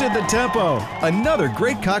splash shifted the tempo. Another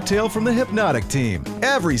great cocktail from the Hypnotic team.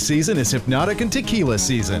 Every season is Hypnotic and Tequila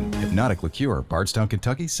season. Hypnotic Liqueur, Bardstown,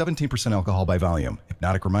 Kentucky, 17% alcohol by volume.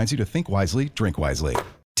 Hypnotic reminds you to think wisely, drink wisely.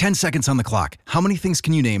 10 seconds on the clock. How many things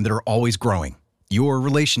can you name that are always growing? Your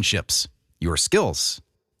relationships, your skills,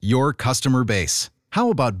 your customer base. How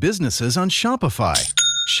about businesses on Shopify?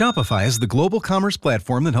 Shopify is the global commerce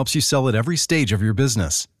platform that helps you sell at every stage of your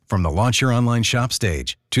business. From the launch your online shop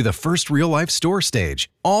stage, to the first real-life store stage,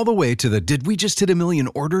 all the way to the did we just hit a million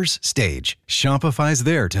orders stage. Shopify's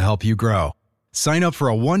there to help you grow. Sign up for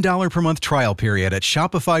a $1 per month trial period at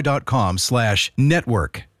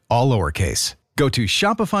shopify.com/network, all lowercase. Go to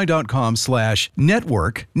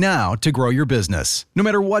shopify.com/network now to grow your business, no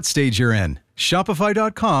matter what stage you're in.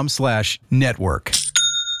 Shopify.com/network.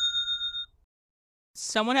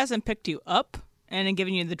 Someone hasn't picked you up and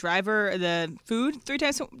given you the food three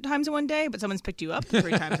times in one day, but someone's picked you up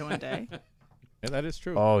 3 times in one day. Yeah, that is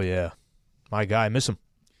true. Oh, yeah. My guy, I miss him.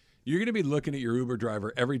 You're going to be looking at your Uber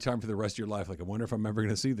driver every time for the rest of your life. Like, I wonder if I'm ever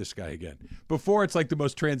going to see this guy again. Before, it's like the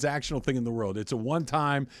most transactional thing in the world. It's a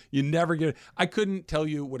one-time. You never get it. I couldn't tell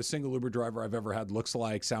you what a single Uber driver I've ever had looks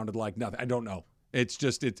like, sounded like, nothing. I don't know. It's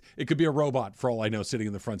just, it could be a robot for all I know sitting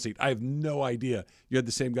in the front seat. I have no idea. You had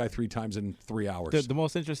the same guy 3 times in 3 hours. The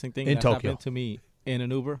most interesting thing In that Tokyo. happened to me in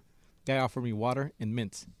an Uber, guy offered me water and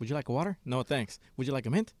mint. Would you like a water? No, thanks. Would you like a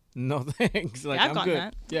mint? No, thanks. Like, Yeah, I've I'm gotten good.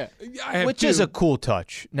 that. Yeah. I have Which is two. a cool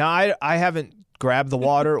touch. Now, I haven't grabbed the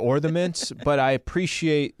water or the mints, but I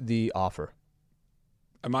appreciate the offer.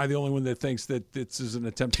 Am I the only one that thinks that this is an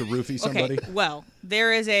attempt to roofie somebody? Okay, well,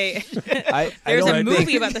 there is a I there's don't a movie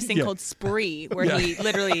think- about this thing Yeah. called Spree, where he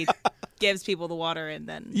literally gives people the water and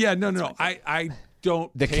then Yeah, no. I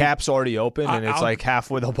don't. The take- cap's already open, and it's I'll- like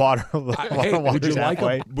halfway the water. Hey, would you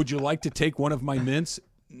halfway. would you like to take one of my mints?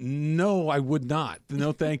 No, I would not.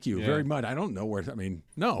 No, thank you Yeah. very much. I don't know where. I mean,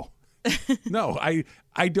 no, no. I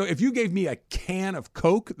don't. If you gave me a can of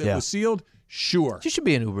Coke that Yeah. was sealed, sure, You should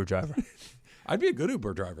be an Uber driver. I'd be a good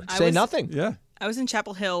Uber driver. I Say was- nothing. Yeah. I was in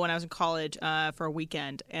Chapel Hill when I was in college for a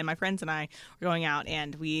weekend, and my friends and I were going out,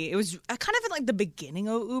 and it was kind of like the beginning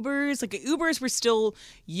of Ubers. Like Ubers were still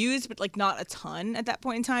used, but like not a ton at that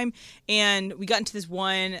point in time. And we got into this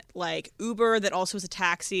one like Uber that also was a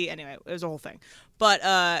taxi. Anyway, it was a whole thing.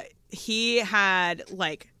 But he had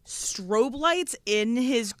like strobe lights in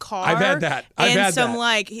his car. I've had that. I've and had some that.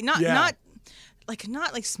 like Yeah.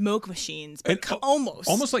 not like smoke machines, but And,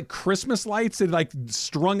 almost like Christmas lights that like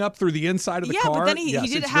strung up through the inside of the car. but then he Yes,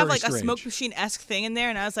 did it's have very like a strange. smoke machine-esque thing in there,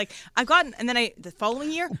 and I was like, the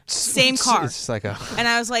following year, same car. It's like a. And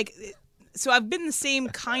I was like, so I've been in the same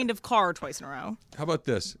kind of car twice in a row. How about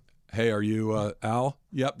this? Hey, are you Al?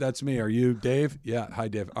 Yep, that's me. Are you Dave? Yeah. Hi,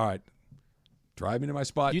 Dave. All right. Drive me to my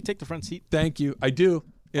spot. You take the front seat? Thank you. I do. Well,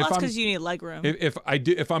 that's I'm- because you need leg room.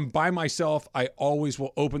 if I'm by myself, I always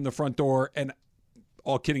will open the front door. And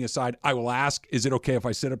all kidding aside, I will ask, "Is it okay if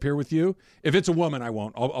I sit up here with you?" If it's a woman, I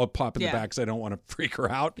won't. I'll pop in Yeah. the back because I don't want to freak her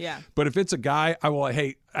out. Yeah. But if it's a guy, I will.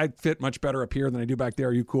 Hey, I fit much better up here than I do back there.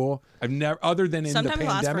 Are you cool? I've never, other than in Sometimes the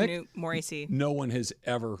I'll ask for pandemic, more AC. no one has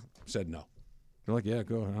ever said no. They're like, "Yeah,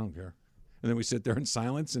 go. I don't care." And then we sit there in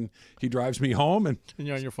silence, and he drives me home, and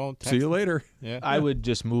you're on your phone. See you later. Yeah. I would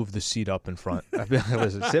just move the seat up in front. I'd be like,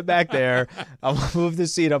 listen, sit back there. I'll move the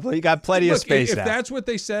seat up. You got plenty of space If now. that's what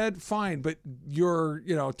they said, fine. But your,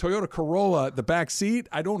 Toyota Corolla, the back seat,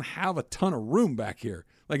 I don't have a ton of room back here.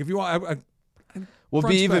 Like if you want, Will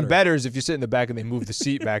be even better is if you sit in the back and they move the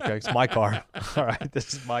seat back. It's my car. All right,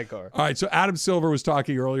 this is my car. All right, so Adam Silver was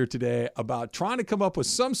talking earlier today about trying to come up with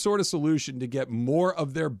some sort of solution to get more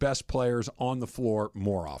of their best players on the floor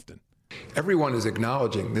more often. Everyone is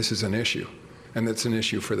acknowledging this is an issue, and it's an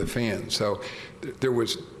issue for the fans. So there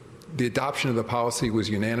was the adoption of the policy was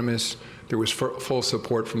unanimous. There was full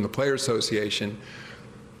support from the Players Association.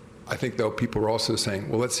 I think, though, people were also saying,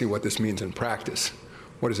 well, let's see what this means in practice.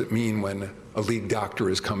 What does it mean when a league doctor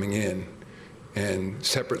is coming in and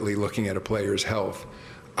separately looking at a player's health?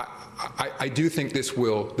 I do think this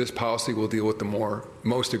policy will deal with the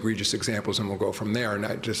most egregious examples, and we'll go from there. And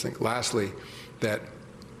I just think, lastly, that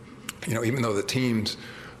even though the teams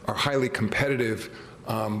are highly competitive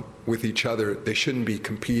with each other, they shouldn't be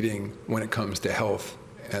competing when it comes to health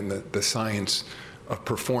and the science of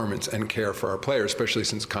performance and care for our players, especially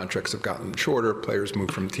since contracts have gotten shorter, players move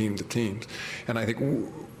from team to team. And I think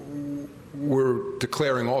we're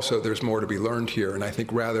declaring also there's more to be learned here. And I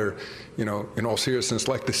think rather, in all seriousness,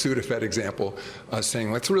 like the Sudafed example,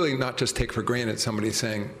 saying let's really not just take for granted somebody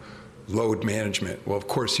saying load management. Well, of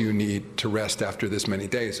course you need to rest after this many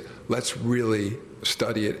days. Let's really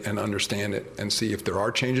study it and understand it and see if there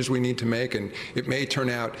are changes we need to make. And it may turn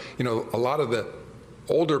out, a lot of the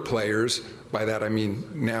older players, by that I mean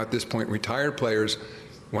now at this point retired players,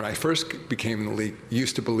 when I first became in the league,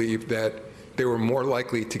 used to believe that they were more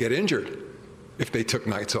likely to get injured if they took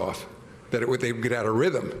nights off, that they would get out of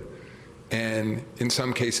rhythm. And in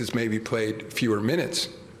some cases maybe played fewer minutes,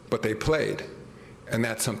 but they played. And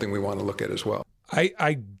that's something we want to look at as well.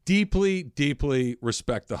 I deeply, deeply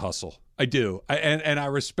respect the hustle. I do. And I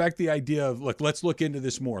respect the idea of, look, let's look into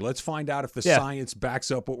this more. Let's find out if the science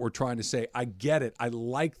backs up what we're trying to say. I get it. I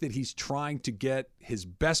like that he's trying to get his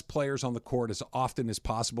best players on the court as often as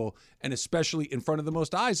possible, and especially in front of the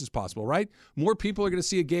most eyes as possible, right? More people are going to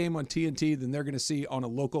see a game on TNT than they're going to see on a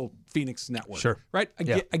local Phoenix network. Sure. Right? I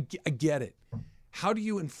get it. How do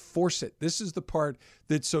you enforce it? This is the part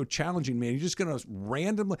that's so challenging, man. You're just going to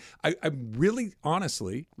randomly I'm really,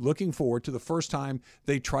 honestly, looking forward to the first time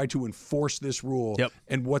they try to enforce this rule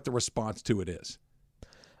and what the response to it is.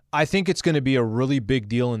 I think it's going to be a really big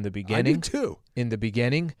deal in the beginning. I do, too. In the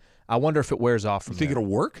beginning. I wonder if it wears off from there. You think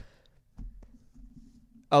it'll work?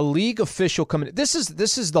 A league official coming – this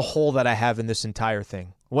is the hole that I have in this entire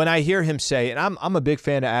thing. When I hear him say – and I'm a big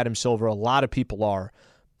fan of Adam Silver. A lot of people are.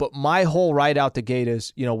 But my whole right out the gate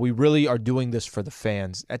is, we really are doing this for the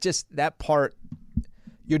fans. That part,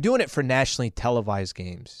 you're doing it for nationally televised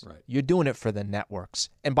games. Right. You're doing it for the networks.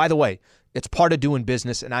 And by the way, it's part of doing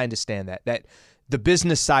business, and I understand that the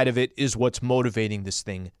business side of it is what's motivating this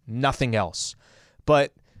thing, nothing else.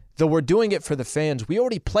 But though we're doing it for the fans, we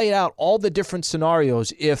already played out all the different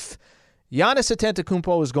scenarios. If Giannis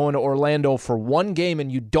Antetokounmpo is going to Orlando for one game and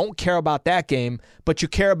you don't care about that game, but you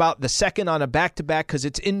care about the second on a back-to-back because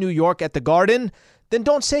it's in New York at the Garden, then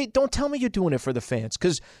don't tell me you're doing it for the fans,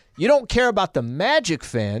 because you don't care about the Magic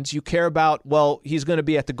fans. You care about, well, he's going to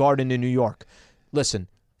be at the Garden in New York. Listen,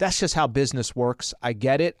 that's just how business works. I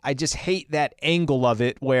get it. I just hate that angle of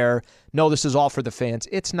it where, no, this is all for the fans.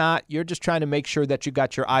 It's not. You're just trying to make sure that you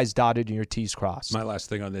got your I's dotted and your T's crossed. My last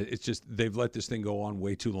thing on that, it's just they've let this thing go on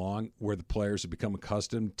way too long where the players have become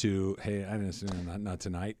accustomed to, hey, I didn't, not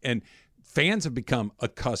tonight. And fans have become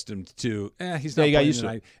accustomed to, he's not playing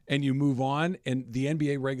tonight. And you move on. And the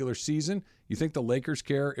NBA regular season, you think the Lakers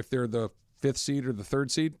care if they're the 5th seed or the 3rd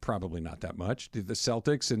seed? Probably not that much. The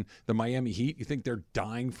Celtics and the Miami Heat, you think they're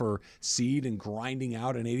dying for seed and grinding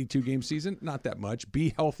out an 82-game season? Not that much.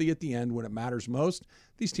 Be healthy at the end when it matters most.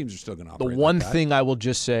 These teams are still going to operate. The one thing I will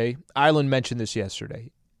just say, Ireland mentioned this yesterday,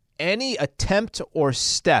 any attempt or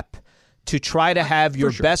step to try to have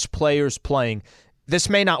your best players playing, this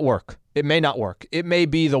may not work. It may not work. It may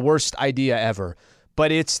be the worst idea ever. But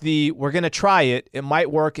we're going to try it. It might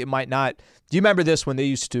work. It might not. Do you remember this when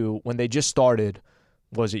they just started,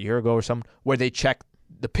 was it a year ago or something, where they checked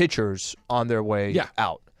the pitchers on their way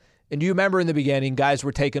out? And do you remember in the beginning, guys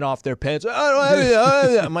were taking off their pants?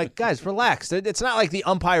 I'm like, guys, relax. It's not like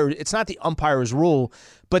it's not the umpire's rule.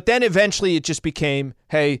 But then eventually it just became,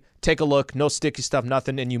 hey, take a look, no sticky stuff,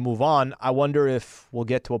 nothing, and you move on. I wonder if we'll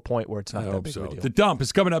get to a point where it's not that big of a deal. The Dump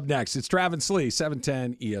is coming up next. It's Travis Lee,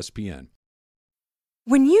 710 ESPN.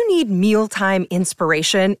 When you need mealtime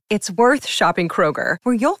inspiration, it's worth shopping Kroger,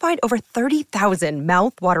 where you'll find over 30,000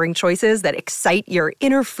 mouth-watering choices that excite your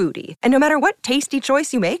inner foodie. And no matter what tasty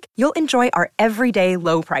choice you make, you'll enjoy our everyday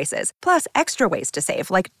low prices, plus extra ways to save,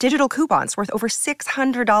 like digital coupons worth over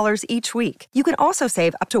 $600 each week. You can also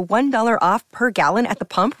save up to $1 off per gallon at the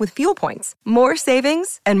pump with fuel points. More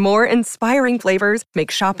savings and more inspiring flavors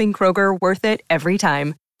make shopping Kroger worth it every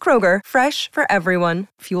time. Kroger, fresh for everyone.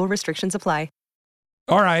 Fuel restrictions apply.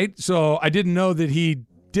 All right, so I didn't know that he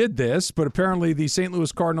did this, but apparently the St.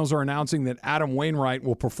 Louis Cardinals are announcing that Adam Wainwright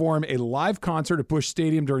will perform a live concert at Busch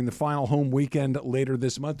Stadium during the final home weekend later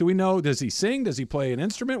this month. Do we know, does he sing? Does he play an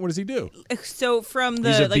instrument? What does he do? So from the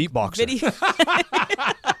He's a beatboxer. video.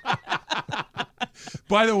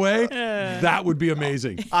 By the way, that would be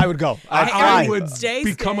amazing. I would go. I would Stay.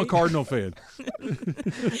 become a Cardinal fan.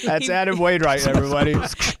 That's Adam Wainwright, everybody.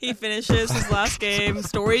 He finishes his last game,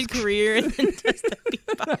 storied career, and then does the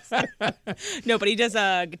beatbox. No, but he does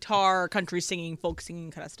guitar, country singing, folk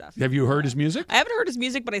singing kind of stuff. Have you heard his music? I haven't heard his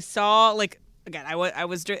music, but I saw again. It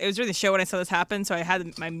was during the show when I saw this happen, so I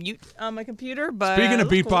had my mute on my computer. But Speaking of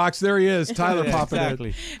beatbox, there he is, Tyler popping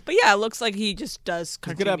Exactly. But yeah, it looks like he just does He's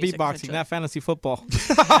country good at music, beatboxing, essentially. not fantasy football.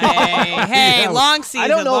 Hey, long season. I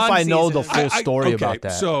don't know if long I know the season. full story okay, about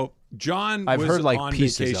that. So John I've was heard, like, on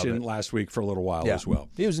pieces of vacation it. last week for a little while as well.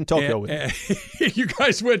 He was in Tokyo with me. You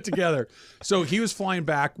guys went together. So he was flying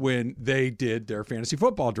back when they did their fantasy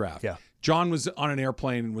football draft. Yeah. John was on an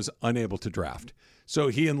airplane and was unable to draft. So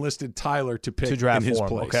he enlisted Tyler to pick To draft in his for him,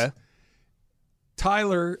 place. okay.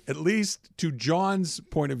 Tyler, at least to John's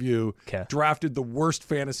point of view, Okay. drafted the worst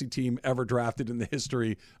fantasy team ever drafted in the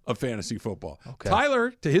history of fantasy football. Okay.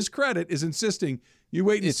 Tyler, to his credit, is insisting you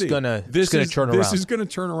wait and It's see. gonna This turn This around. is going to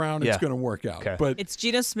turn around. Yeah. It's going to work out. Okay. But It's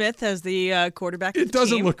Geno Smith as the quarterback. Of it the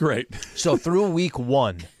doesn't team. look great. So through week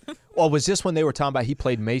one, was this when they were talking about he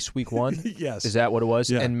played Mace week one? Yes. Is that what it was?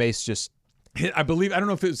 Yeah. And Mace just I believe, I don't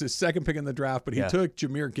know if it was his second pick in the draft, but he Yeah. took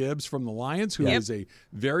Jahmyr Gibbs from the Lions, who Yep. is a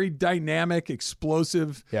very dynamic,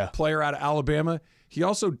 explosive Yeah. player out of Alabama. He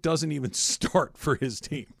also doesn't even start for his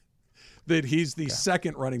team. That he's the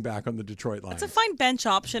second running back on the Detroit Lions. It's a fine bench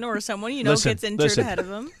option or someone Listen, gets injured listen. ahead of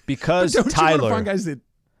him. because Don't you want to Tyler find guys that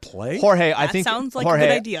play? Jorge, I That think sounds like a Jorge,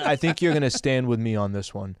 good idea. I think you're going to stand with me on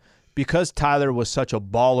this one. Because Tyler was such a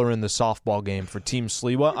baller in the softball game for Team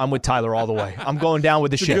Sliwa, I'm with Tyler all the way. I'm going down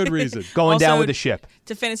with the It's a ship. good reason. Going down Also, with the ship.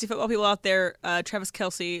 To fantasy football people out there, Travis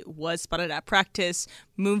Kelce was spotted at practice,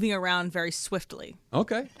 moving around very swiftly.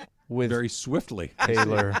 Okay. With Very swiftly.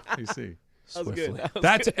 Taylor. I see. Swiftly.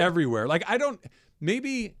 That's everywhere. Like, I don't,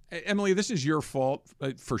 maybe, Emily, this is your fault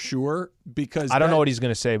for sure, because I don't know what he's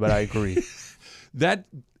going to say, but I agree.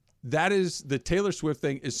 That is, the Taylor Swift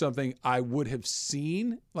thing is something I would have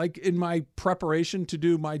seen, like, in my preparation to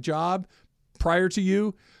do my job prior to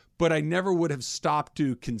you, but I never would have stopped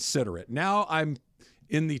to consider it. Now I'm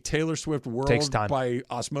in the Taylor Swift world Takes time. by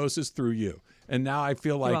osmosis through you. And now I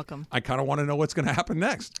feel like welcome. I kind of want to know what's going to happen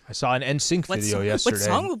next. I saw an NSYNC What video song- yesterday. what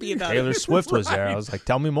song will be about Taylor it? Swift was there. I was like,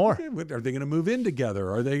 tell me more. Are they going to move in together?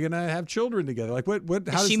 Are they going to have children together? Like, what?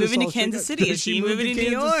 How does she this moving to all shake Kansas out? City? Does Is she move moving to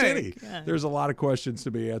New Kansas York? City? Yeah. There's a lot of questions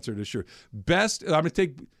to be answered. Sure. Best. I'm going to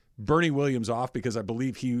take Bernie Williams off because I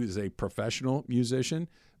believe he is a professional musician.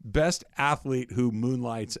 Best athlete who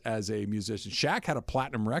moonlights as a musician. Shaq had a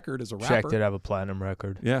platinum record as a rapper. Shaq did have a platinum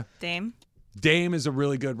record. Yeah. Dame is a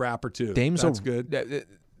really good rapper too. Dame's That's good.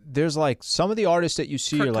 There's like some of the artists that you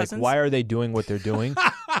see, Kirk you're like, Cousins? why are they doing what they're doing?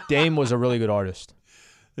 Dame was a really good artist.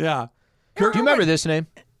 Yeah. Do you remember this name?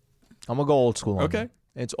 I'm going to go old school on Okay. you.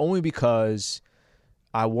 It's only because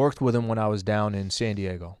I worked with him when I was down in San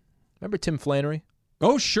Diego. Remember Tim Flannery?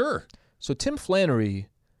 Oh, sure. So Tim Flannery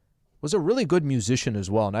was a really good musician as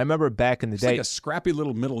well. And I remember back in the He's day. like a scrappy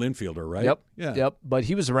little middle infielder, right? Yep. Yeah. Yep. But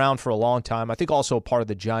he was around for a long time. I think also a part of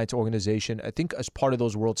the Giants organization. I think as part of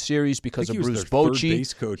those World Series because I of think he was Bruce their third Bochy.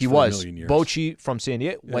 base coach He for a was. million years. Bochy from San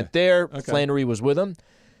Diego Yeah. went there. Okay. Flannery was with him.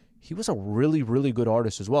 He was a really, really good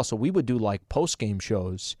artist as well. So we would do like post-game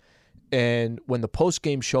shows. And when the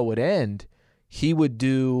post-game show would end, he would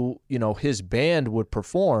do, his band would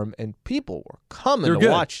perform and people were coming They're to good.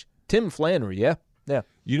 watch Tim Flannery. Yeah. Yeah.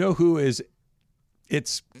 You know who is,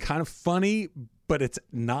 it's kind of funny, but it's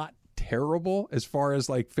not terrible as far as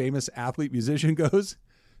like famous athlete musician goes?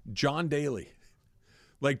 John Daly.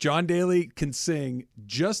 Like John Daly can sing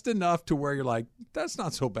just enough to where you're like, that's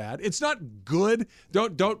not so bad. It's not good.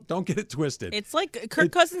 Don't get it twisted. It's like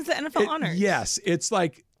Kirk Cousins at NFL honors. Yes. It's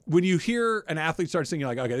like when you hear an athlete start singing, you're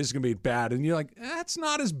like, okay, this is going to be bad. And you're like, that's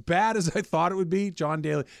not as bad as I thought it would be. John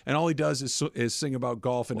Daly. And all he does is sing about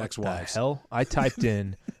golf and What ex-wives. the hell? I typed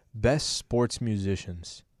in best sports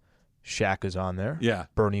musicians. Shaq is on there. Yeah.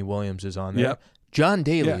 Bernie Williams is on there. Yep. John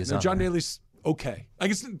Daly is on John there. Daly's okay. I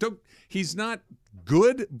guess he's not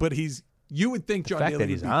good, but you would think John fact that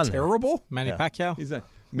Daly he's would be on there. terrible. Manny Pacquiao. He's a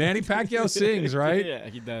Manny Pacquiao sings, right? Yeah,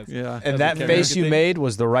 he does. Yeah. And that face you made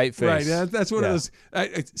was the right face. Right, that's what it was.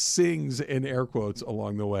 It sings in air quotes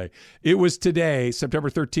along the way. It was today, September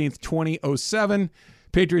 13th, 2007.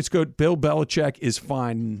 Patriots coach Bill Belichick is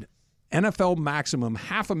fined NFL maximum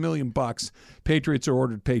 $500,000. Patriots are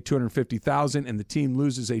ordered to pay $250,000, and the team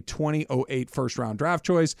loses a 2008 first-round draft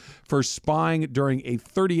choice for spying during a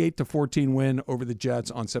 38-14 win over the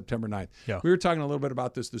Jets on September 9th. Yeah. We were talking a little bit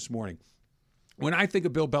about this morning. When I think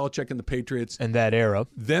of Bill Belichick and the Patriots, And that era.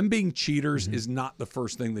 them being cheaters is not the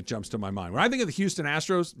first thing that jumps to my mind. When I think of the Houston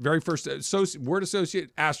Astros, very first word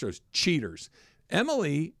associate, Astros, cheaters.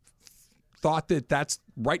 Emily thought that that's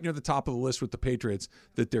right near the top of the list with the Patriots,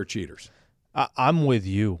 that they're cheaters. I'm with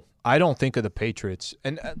you. I don't think of the Patriots.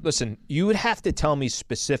 And listen, you would have to tell me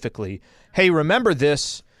specifically, hey, remember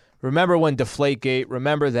this? Remember when Deflategate?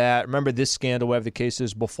 Remember that? Remember this scandal, whatever the case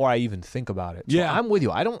is, before I even think about it. So Yeah. I'm with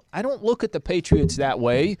you. I don't look at the Patriots that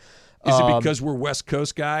way. Is it because we're West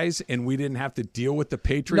Coast guys and we didn't have to deal with the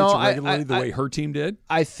Patriots regularly the way her team did?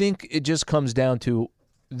 I think it just comes down to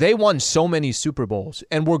they won so many Super Bowls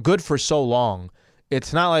and were good for so long.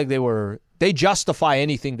 It's not like they justify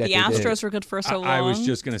anything that The they did. Astros were good for so long. I was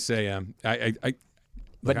just going to say, But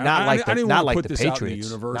look, not like I didn't not wanna like put the this out in the Patriots.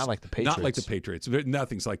 universe. Not like the Patriots. Not like the Patriots.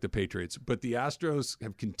 Nothing's like the Patriots. But the Astros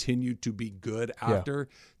have continued to be good after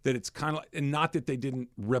that. It's kind of like, and not that they didn't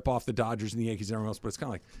rip off the Dodgers and the Yankees and everyone else, but it's kind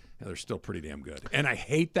of like they're still pretty damn good. And I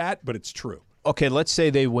hate that, but it's true. Okay, let's say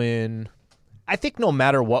they win. I think no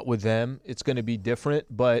matter what with them, it's going to be different.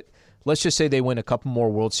 But let's just say they win a couple more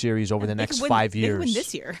World Series over the next 5 years. They could win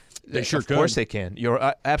this year. They sure Of could. course they can.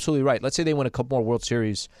 You're absolutely right. Let's say they win a couple more World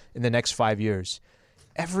Series in the next 5 years.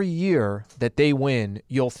 Every year that they win,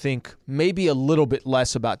 you'll think maybe a little bit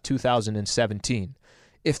less about 2017.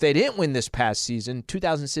 If they didn't win this past season,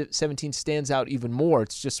 2017 stands out even more.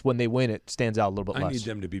 It's just when they win, it stands out a little bit less. I need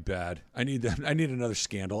them to be bad. I need another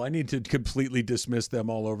scandal. I need to completely dismiss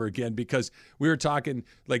them all over again because we were talking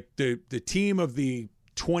like the team of the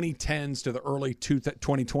 2010s to the early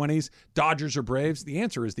 2020s, Dodgers or Braves. The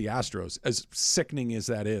answer is the Astros, as sickening as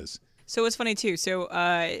that is. So it's funny, too. So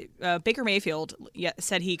Baker Mayfield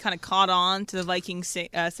said he kind of caught on to the Vikings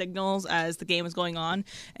signals as the game was going on.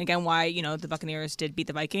 And again, why, the Buccaneers did beat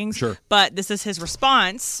the Vikings. Sure. But this is his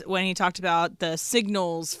response when he talked about the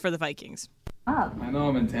signals for the Vikings. I know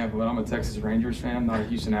I'm in Tampa, but I'm a Texas Rangers fan, not a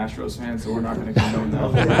Houston Astros fan, so we're not going to condone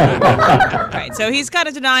that. Right. So he's got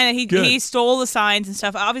to deny that he stole the signs and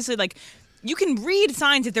stuff. Obviously, you can read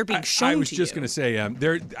signs if they're being shown to you. I was just going to say,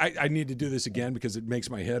 I need to do this again because it makes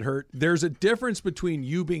my head hurt. There's a difference between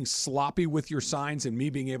you being sloppy with your signs and me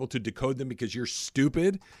being able to decode them because you're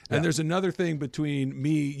stupid. Yeah. And there's another thing between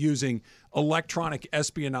me using electronic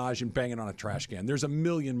espionage and banging on a trash can. There's a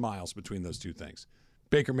million miles between those two things.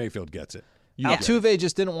 Baker Mayfield gets it. Altuve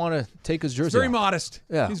just didn't want to take his jersey He's very off. modest.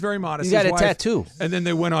 Yeah. He's very modest. He got His a wife, tattoo. And then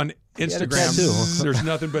they went on Instagram. tattoo. There's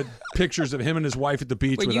nothing but pictures of him and his wife at the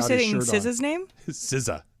beach Were you without his saying shirt on. SZA's name?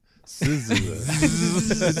 SZA.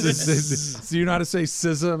 Do you know how to say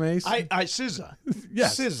SZA, Mace? I SZA.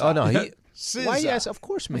 Yes. SZA. Oh, no. SZA. Why, yes, of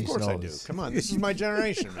course Mace Of course I do. knows. Come on, this is my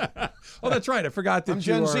generation. Oh, that's right. I forgot that I'm you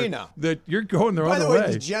Gen are, Z now. That you're going the By other the way,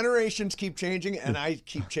 way. the generations keep changing, and I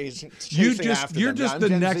keep chasing You're after just them. Yeah, I'm the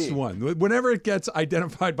Gen next Z. one. Whenever it gets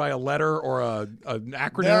identified by a letter or an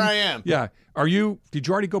acronym. There I am. Yeah. Did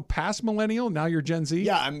you already go past millennial? Now you're Gen Z?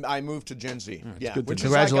 Yeah, I moved to Gen Z. Yeah, good to which know.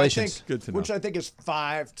 is like, I Congratulations. think, Good to know. Which I think is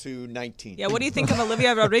 5 to 19. Yeah, what do you think of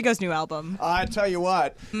Olivia Rodrigo's new album? I tell you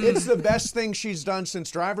what, it's the best thing she's done since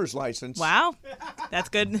Driver's License. Wow. That's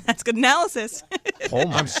good. That's good analysis. Oh,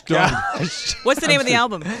 my I'm stunned. What's the name of the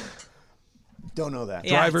album? Don't know that.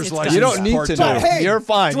 Yeah, Driver's it's license. You don't need part to two. know. But hey, You're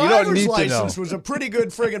fine. You don't need to know. Driver's License was a pretty good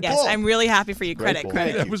friggin' Yes, pull. I'm really happy for you. Credit.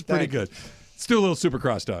 That was pretty good. Let's do a little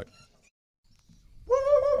Supercross talk.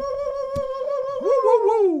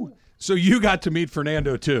 So you got to meet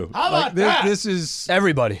Fernando too. How about that? This is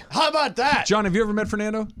Everybody. How about that? John. Have you ever met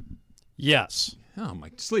Fernando? Yes. Oh my,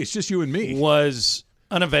 Slee, it's just you and me. Was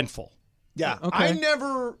uneventful. Yeah, Okay.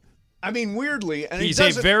 weirdly, and He's he a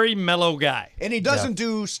doesn't, very mellow guy. and he doesn't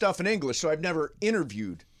do stuff in English, so I've never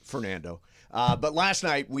interviewed Fernando. But last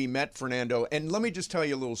night we met Fernando, and let me just tell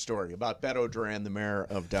you a little story about Beto Duran, the mayor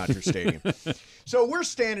of Dodger Stadium. So we're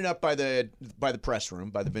standing up by the press room,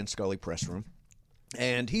 by the Vince Scully press room,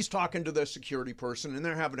 and he's talking to the security person, and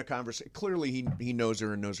they're having a conversation. Clearly, he knows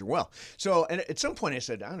her and knows her well. So and at some point I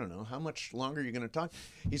said, I don't know, how much longer are you going to talk?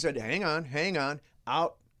 He said, hang on.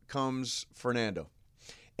 Out comes Fernando.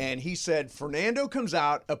 And he said Fernando comes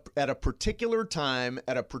out at a particular time,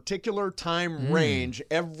 at a particular time range,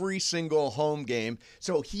 every single home game.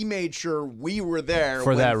 So he made sure we were there For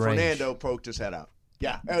when that range. Fernando poked his head out.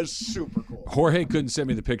 Yeah, that was super cool. Jorge couldn't send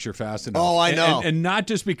me the picture fast enough. Oh, I know. And not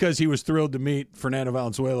just because he was thrilled to meet Fernando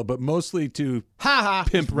Valenzuela, but mostly to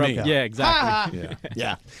pimp me. Yeah, exactly.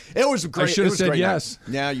 Yeah. It was great. I should have said yes.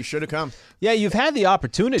 Night. Yeah, you should have come. Yeah, you've had the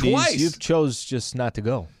opportunities. Twice. You've chose just not to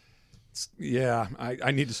go. Yeah,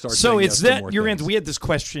 I need to start. So saying it's yes to that more your things. answer. We had this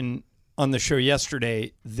question on the show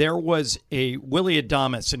yesterday. There was a Willie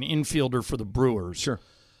Adames, an infielder for the Brewers. Sure.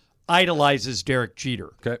 Idolizes Derek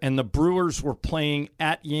Jeter. Okay. And the Brewers were playing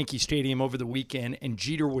at Yankee Stadium over the weekend, and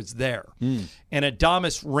Jeter was there. And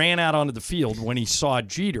Adames ran out onto the field when he saw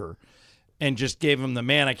Jeter and just gave him the,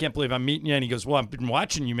 man, I can't believe I'm meeting you. And he goes, well, I've been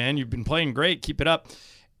watching you, man. You've been playing great. Keep it up.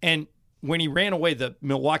 And when he ran away, the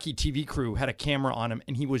Milwaukee TV crew had a camera on him,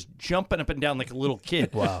 and he was jumping up and down like a little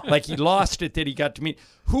kid. Wow. Like he lost it that he got to meet.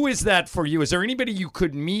 Who is that for you? Is there anybody you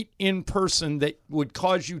could meet in person that would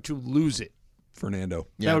cause you to lose it? Fernando.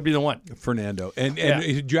 That would be the one. Fernando. And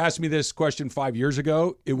if you asked me this question 5 years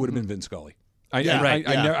ago, it would have been Vin Scully.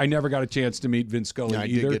 I never got a chance to meet Vin Scully I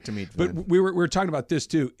either. did get to meet Vin. But we were talking about this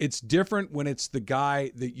too. It's different when it's the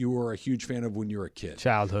guy that you were a huge fan of when you were a kid.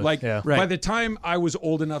 Childhood. Like yeah. by the time I was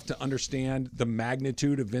old enough to understand the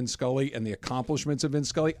magnitude of Vin Scully and the accomplishments of Vin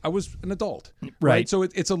Scully, I was an adult. Right. So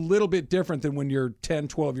it's a little bit different than when you're 10,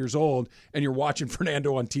 12 years old and you're watching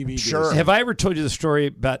Fernando on TV. Sure. Have I ever told you the story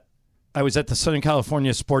about I was at the Southern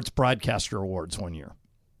California Sports Broadcaster Awards one year?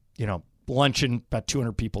 You know, luncheon, about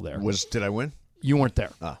 200 people there. Did I win? You weren't there.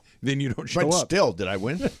 Then you don't show But up. still, did I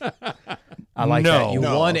win? I like No. that. You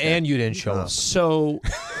No, won okay. and you didn't show up. So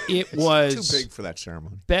it was Too big for that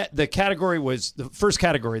ceremony. the category was the first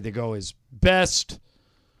category they go is best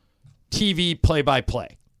TV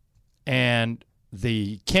play-by-play, and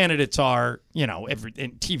the candidates are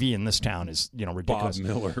and TV in this town is ridiculous. Bob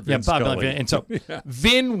Miller, yeah, Vin Bob Scully. Miller, and so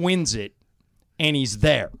Vin wins it, and he's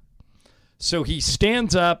there. So he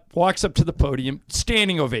stands up, walks up to the podium,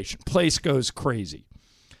 standing ovation. Place goes crazy,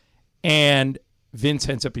 and Vince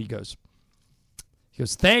hands up. He goes,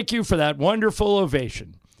 "Thank you for that wonderful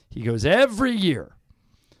ovation." He goes, "Every year,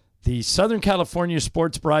 the Southern California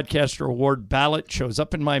Sports Broadcaster Award ballot shows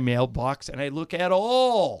up in my mailbox, and I look at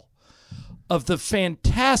all of the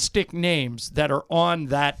fantastic names that are on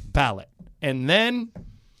that ballot. And then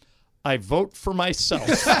I vote for myself."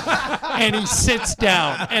 And he sits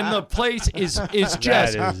down, and the place is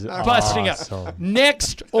just busting up.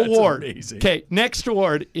 Next award. amazing. Okay, next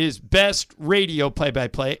award is Best Radio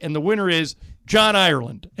Play-by-Play, and the winner is John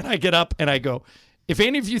Ireland. And I get up and I go, if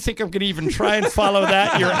any of you think I'm going to even try and follow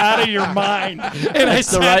that, you're out of your mind. And I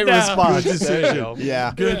sat the right down. response. Good decision.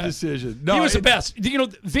 Yeah. Good decision. No, He was the best.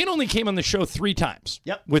 Vin only came on the show 3 times.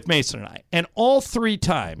 Yep. With Mason and I, and all 3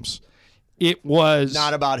 times, it was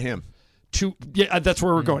Not about him. that's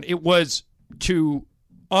where we're going. It was to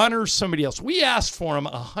honor somebody else. We asked for him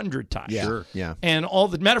 100 times. Yeah. Sure. Yeah. And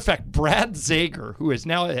matter of fact, Brad Zager, who is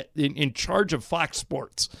now in charge of Fox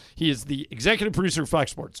Sports, he is the executive producer of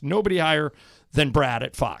Fox Sports. Nobody higher than Brad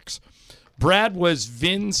at Fox. Brad was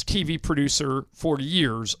Vin's TV producer for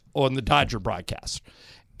years on the Dodger broadcast.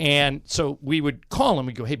 And so we would call him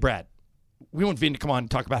and go, "Hey, Brad, we want Vin to come on and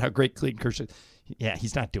talk about how great Clayton Kershaw is." Yeah,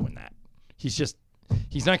 he's not doing that.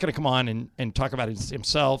 He's not going to come on and talk about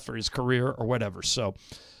himself or his career or whatever. So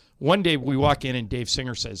one day we walk in and Dave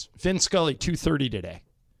Singer says, "Vin Scully, 2:30 today."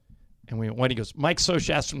 And when he goes, Mike Soch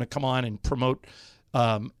asked him to come on and promote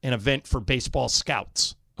an event for baseball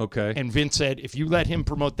scouts. Okay. And Vince said, if you let him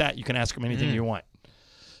promote that, you can ask him anything you want.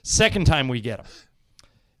 Second time we get him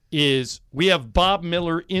is we have Bob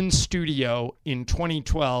Miller in studio in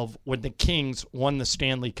 2012 when the Kings won the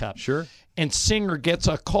Stanley Cup. Sure. And Singer gets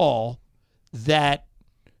a call that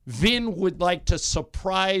Vin would like to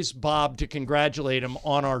surprise Bob to congratulate him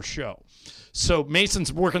on our show. So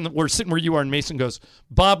Mason's we're sitting where you are, and Mason goes,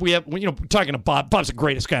 "Bob, we have, talking to Bob. Bob's the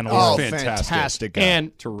greatest guy in the world." Fantastic guy.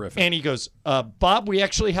 And terrific. And he goes, "Bob, we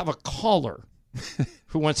actually have a caller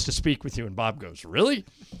who wants to speak with you." And Bob goes, "Really?"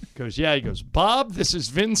 He goes, "Yeah." He goes, "Bob, this is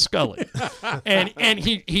Vin Scully." and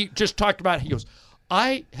he just talked about, he goes,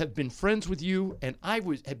 "I have been friends with you, and I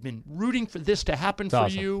have been rooting for this to happen for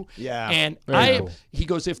awesome. you." Yeah. And Very cool. he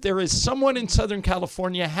goes, "If there is someone in Southern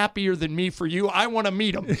California happier than me for you, I want to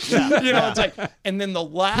meet him." It's like, and then the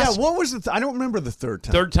last Yeah, what was I don't remember the third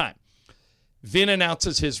time. third time, Vin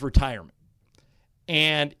announces his retirement,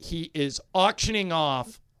 and he is auctioning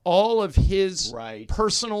off all of his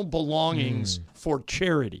personal belongings for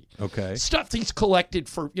charity. Okay. Stuff he's collected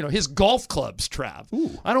for, his golf clubs, Trav.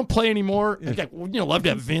 I don't play anymore. Yeah. Love to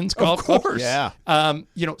have Vin's golf clubs. Of course. Yeah.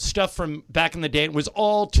 Stuff from back in the day. It was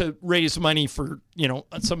all to raise money for,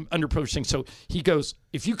 some underprivileged things. So he goes,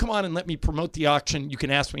 if you come on and let me promote the auction, you can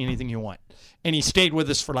ask me anything you want. And he stayed with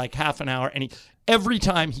us for like half an hour, and every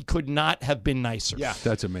time he could not have been nicer. Yeah.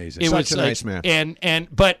 That's amazing. Such a nice man.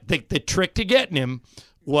 But the trick to getting him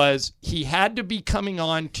was he had to be coming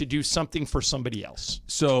on to do something for somebody else.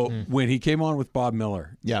 So when he came on with Bob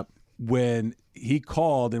Miller, when he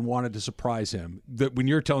called and wanted to surprise him, when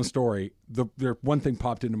you're telling the story, one thing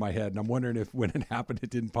popped into my head, and I'm wondering if when it happened,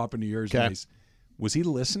 it didn't pop into yours. Mace. Was he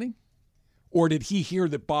listening? Or did he hear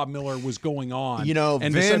that Bob Miller was going on?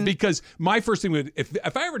 Because my first thing would, if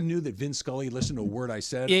I ever knew that Vin Scully listened to a word I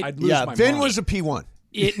said, I'd lose my mind. Vin was a P1.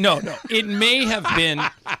 No. It may have been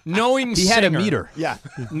knowing he Singer. Had a meter. Yeah.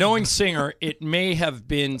 Knowing Singer, it may have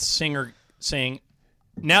been Singer saying,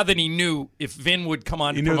 now that he knew if Vin would come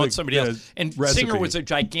on to promote somebody else. And recipe. Singer was a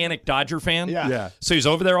gigantic Dodger fan. Yeah. So he's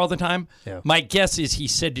over there all the time. Yeah. My guess is he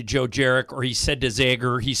said to Joe Jarek, or he said to Zager,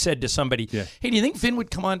 or he said to somebody, hey, do you think Vin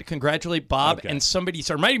would come on to congratulate Bob? Okay. And somebody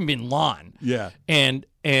said, it might have been Lon. Yeah. And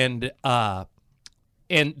the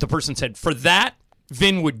person said, for that,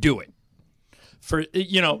 Vin would do it. For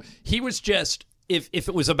he was just if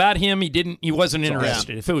it was about him, he wasn't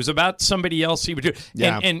interested. If it was about somebody else, he would do it.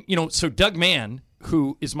 Yeah. And so Doug Mann,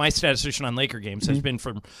 who is my statistician on Laker games, has been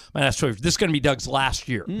for my last 12 years. This is going to be Doug's last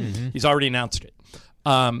year. He's already announced it.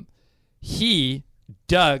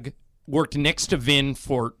 Doug worked next to Vin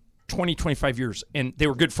for 20, 25 years, and they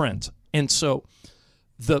were good friends. And so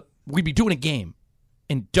we'd be doing a game,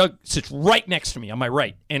 and Doug sits right next to me on my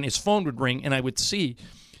right, and his phone would ring, and I would see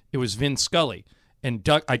it was Vin Scully. And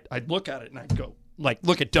Doug, I'd look at it, and I'd go,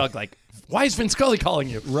 look at Doug, why is Vin Scully calling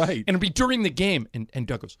you? Right. And it'd be during the game, and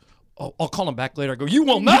Doug goes, oh, I'll call him back later. I go, you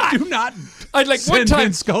will not. You do not I'd one send time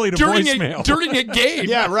Vin Scully to during voicemail. during a game.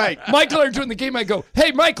 Yeah, right. Michael and I are doing the game. I go,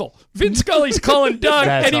 hey, Michael, Vin Scully's calling Doug,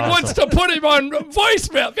 That's and he awesome. wants to put him on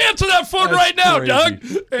voicemail. Answer that phone right now, crazy. Doug.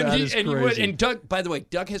 That is he would. crazy. And Doug, by the way,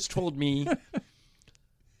 Doug has told me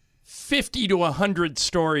 50 to 100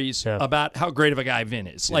 stories about how great of a guy Vin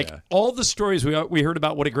is. All the stories we heard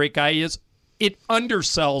about what a great guy he is, it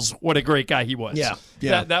undersells what a great guy he was.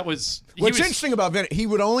 Yeah. That was. What's interesting about Vin, he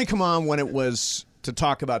would only come on when it was to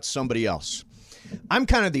talk about somebody else. I'm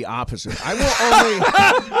kind of the opposite. I will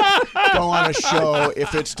only go on a show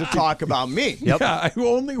if it's to talk about me. Yeah, I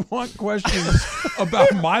only want questions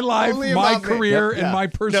about my life, my career, and my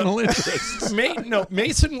personal interests.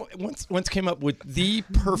 Mason once came up with the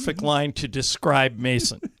perfect line to describe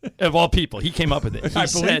Mason, of all people. He came up with it. He I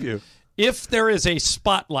said, believe you. if there is a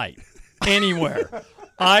spotlight anywhere,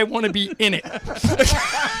 I want to be in it.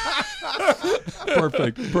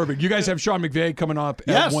 Perfect. You guys have Sean McVay coming up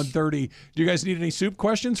at 1:30. Do you guys need any soup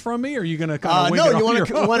questions from me, or are you going to kind of wing it No, you on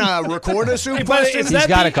your own? want to record a soup But question? is He's that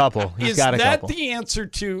got the- a couple. He's got a couple. Is that the answer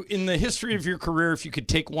to, in the history of your career, if you could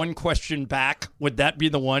take one question back, would that be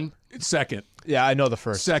the one? Second. Yeah, I know the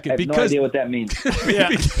first. Second. I have no idea what that means.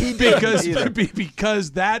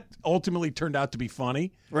 because that ultimately turned out to be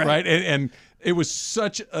funny, right? And it was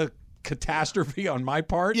such a catastrophe on my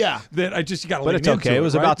part that I just got to lean it's into okay. It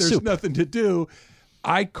was right? about There's soup. nothing to do.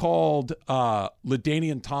 I called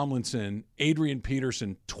LaDainian Tomlinson, Adrian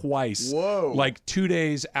Peterson twice. Whoa. Like 2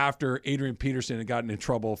 days after Adrian Peterson had gotten in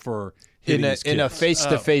trouble for In hitting his a kids.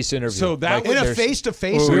 face-to-face interview. So that in a was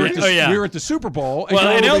face-to-face we were, interview? we were at the Super Bowl. Well,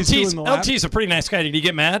 and everybody's doing the lap. LT's a pretty nice guy. Did he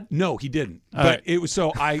get mad? No, he didn't. All But right. it was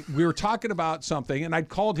so we were talking about something, and I'd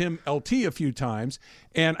called him LT a few times,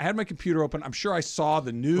 and I had my computer open. I'm sure I saw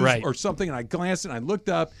the news or something, and I glanced and I looked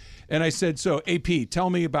up, and I said, "So AP, tell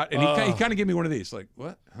me about." And he kind of gave me one of these, like,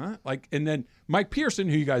 "What? Huh?" Like, and then Mike Pearson,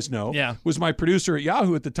 who you guys know, was my producer at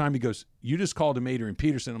Yahoo at the time. He goes, "You just called him Adrian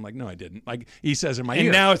Peterson." I'm like, "No, I didn't." Like he says in my ear,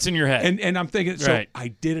 And now it's in your head. and I'm thinking, so Right. I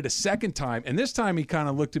did it a second time, and this time he kind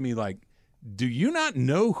of looked at me like, do you not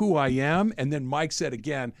know who I am? And then Mike said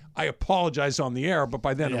again, I apologize on the air, but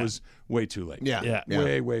by then it was way too late. Yeah.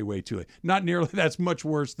 Way too late. Not nearly, that's much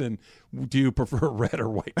worse than, do you prefer red or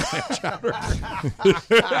white clam chowder?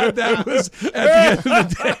 That was, at the end of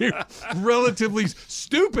the day, relatively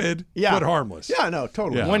stupid, but harmless. Yeah, no,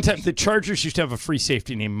 totally. Yeah. One time, the Chargers used to have a free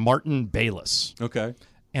safety named Martin Bayless. Okay.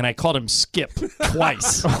 And I called him Skip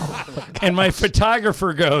twice. And my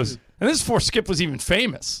photographer goes, and this is before Skip was even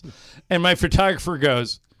famous. And my photographer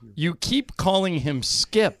goes, you keep calling him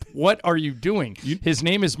Skip. What are you doing? His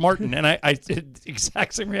name is Martin. And I did the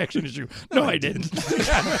exact same reaction as you. No, I didn't.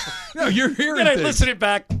 No, you're hearing Then I things. listened it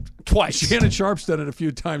back twice. Shannon Sharp's done it a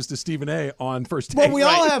few times to Stephen A. on First Take. Well, we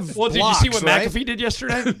all have Well, did blocks, you see what right? McAfee did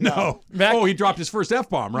yesterday? No. He dropped his first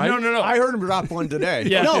F-bomb, right? No. I heard him drop one today.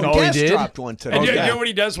 Yeah. No, he Guest did? dropped one today. And you know what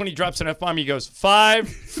he does when he drops an F-bomb? He goes 5,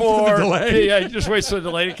 4. delay. Yeah, he just waits for the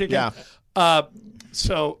delay to kick Yeah. in.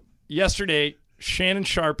 So yesterday, Shannon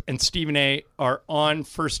Sharp and Stephen A. are on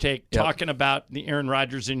First Take talking about the Aaron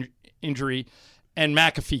Rodgers injury, and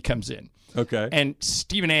McAfee comes in. Okay. And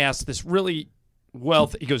Stephen A. asks this really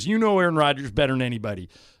he goes, you know Aaron Rodgers better than anybody.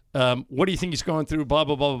 What do you think he's going through? Blah,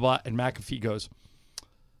 blah, blah, blah, blah. And McAfee goes,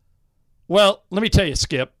 well, let me tell you,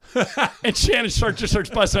 Skip. And Shannon just starts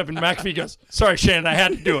busting up, and McAfee goes, sorry, Shannon, I had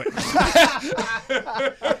to do it.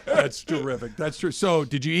 That's terrific. That's true. So,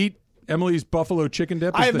 did you eat Emily's buffalo chicken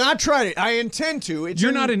dip? I have not tried it. I intend to.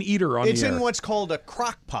 You're not an eater on the It's air. in what's called a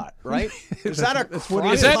crock pot, right? Is that a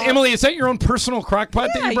crock Is that, pot? Emily, is that your own personal crock pot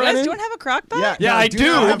that Yeah, you you brought guys in? don't have a crock pot? Yeah, Yeah, no, I do do,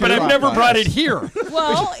 not have but a I've crock never pot. brought it here.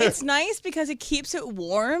 Well, it's nice because it keeps it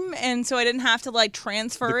warm, and so I didn't have to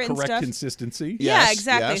transfer the it and correct stuff. consistency. Yeah, Yes,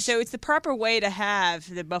 exactly. yes. So it's the proper way to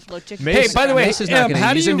have the buffalo chicken. Hey, by the way, Mace is not gonna,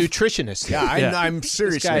 how do he's a you- nutritionist. Yeah, I'm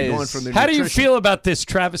seriously guy going is- from the How do you nutrition. feel about this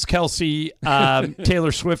Travis Kelce,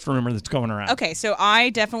 Taylor Swift rumor that's going around? Okay, so I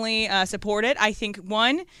definitely support it. I think,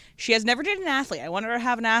 one, she has never dated an athlete. I want her to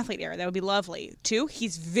have an athlete era. That would be lovely. Two,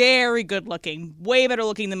 he's very good looking, way better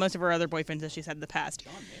looking than most of her other boyfriends, as she's had in the past.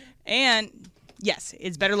 And yes,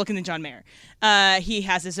 it's better looking than John Mayer. He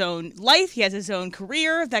has his own life. He has his own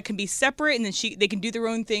career that can be separate, and then they can do their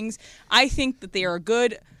own things. I think that they are a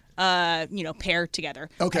good, pair together.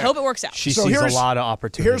 Okay. I hope it works out. She So sees a here's- lot of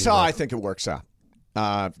opportunity. Here's how there. I think it works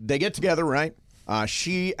out. They get together, right?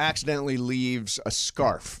 She accidentally leaves a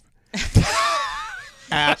scarf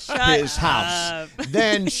at his house.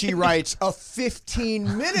 Then she writes a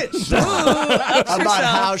 15-minute story about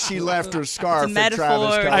how she left her scarf It's a at Travis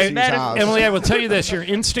metaphor. Kelce's Metaphor. house. Emily, I will tell you this. Your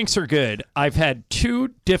instincts are good. I've had 2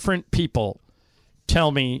 different people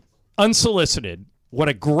tell me, unsolicited, what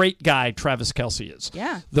a great guy Travis Kelce is.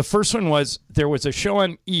 Yeah. The first one was there was a show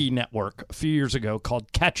on E! Network a few years ago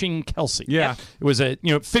called Catching Kelce. Yeah. It was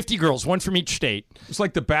 50 girls, one from each state. It's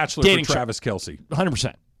like The Bachelor Dating for show. Travis Kelce.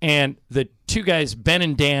 100%. And the 2 guys, Ben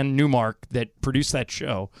and Dan Newmark, that produced that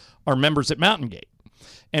show, are members at Mountain Gate.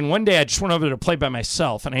 And one day I just went over to play by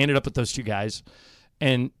myself, and I ended up with those 2 guys.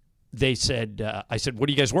 And they said, I said, what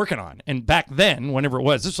are you guys working on? And back then, whenever it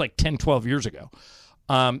was, this was like 10, 12 years ago,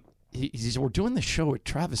 he said, we're doing this show with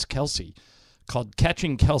Travis Kelce called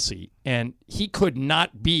Catching Kelce, and he could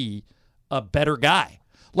not be a better guy.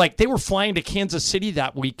 Like, they were flying to Kansas City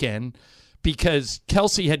that weekend because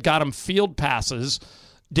Kelce had got him field passes,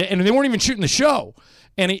 and they weren't even shooting the show.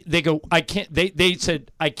 And they go, I can't. They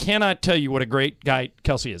said, I cannot tell you what a great guy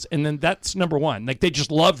Kelce is. And then that's number one. Like, they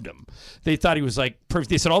just loved him. They thought he was like perfect.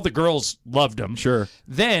 They said all the girls loved him. Sure.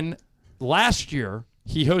 Then last year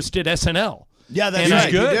he hosted SNL. Yeah, that's And right. I-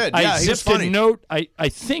 He did. I Yeah, he was zipped a funny. note. I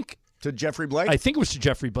think To Jeffrey Blake? I think it was to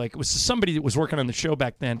Jeffrey Blake. It was to somebody that was working on the show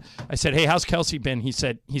back then. I said, hey, how's Kelce been? He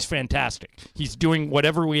said, he's fantastic. He's doing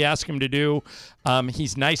whatever we ask him to do.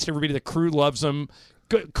 He's nice to everybody. The crew loves him.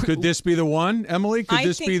 Could this be the one, Emily? Could I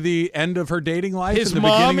this think- be the end of her dating life His and the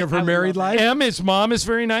mom, beginning of her married life? His mom is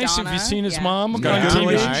very nice. Have Donna, you seen his yeah. mom Got a on good TV?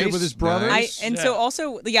 relationship with his brother. So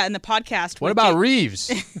also, in the podcast. What with about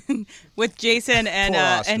Reeves? with Jason and Poor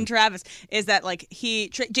Austin. and Travis is that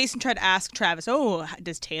Jason tried to ask Travis, oh,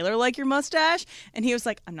 does Taylor like your mustache? And he was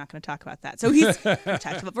like, I'm not going to talk about that. So he's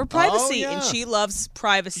protective of her privacy, and she loves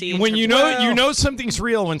privacy. When you know something's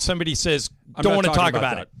real when somebody says, I'm don't not want to talking talk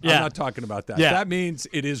about about it. that. Yeah. I'm not talking about that. Yeah. That means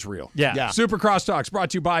it is real. Yeah. Super Crosstalks brought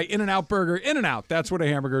to you by In-N-Out Burger. In-N-Out, that's what a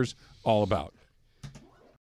hamburger's all about.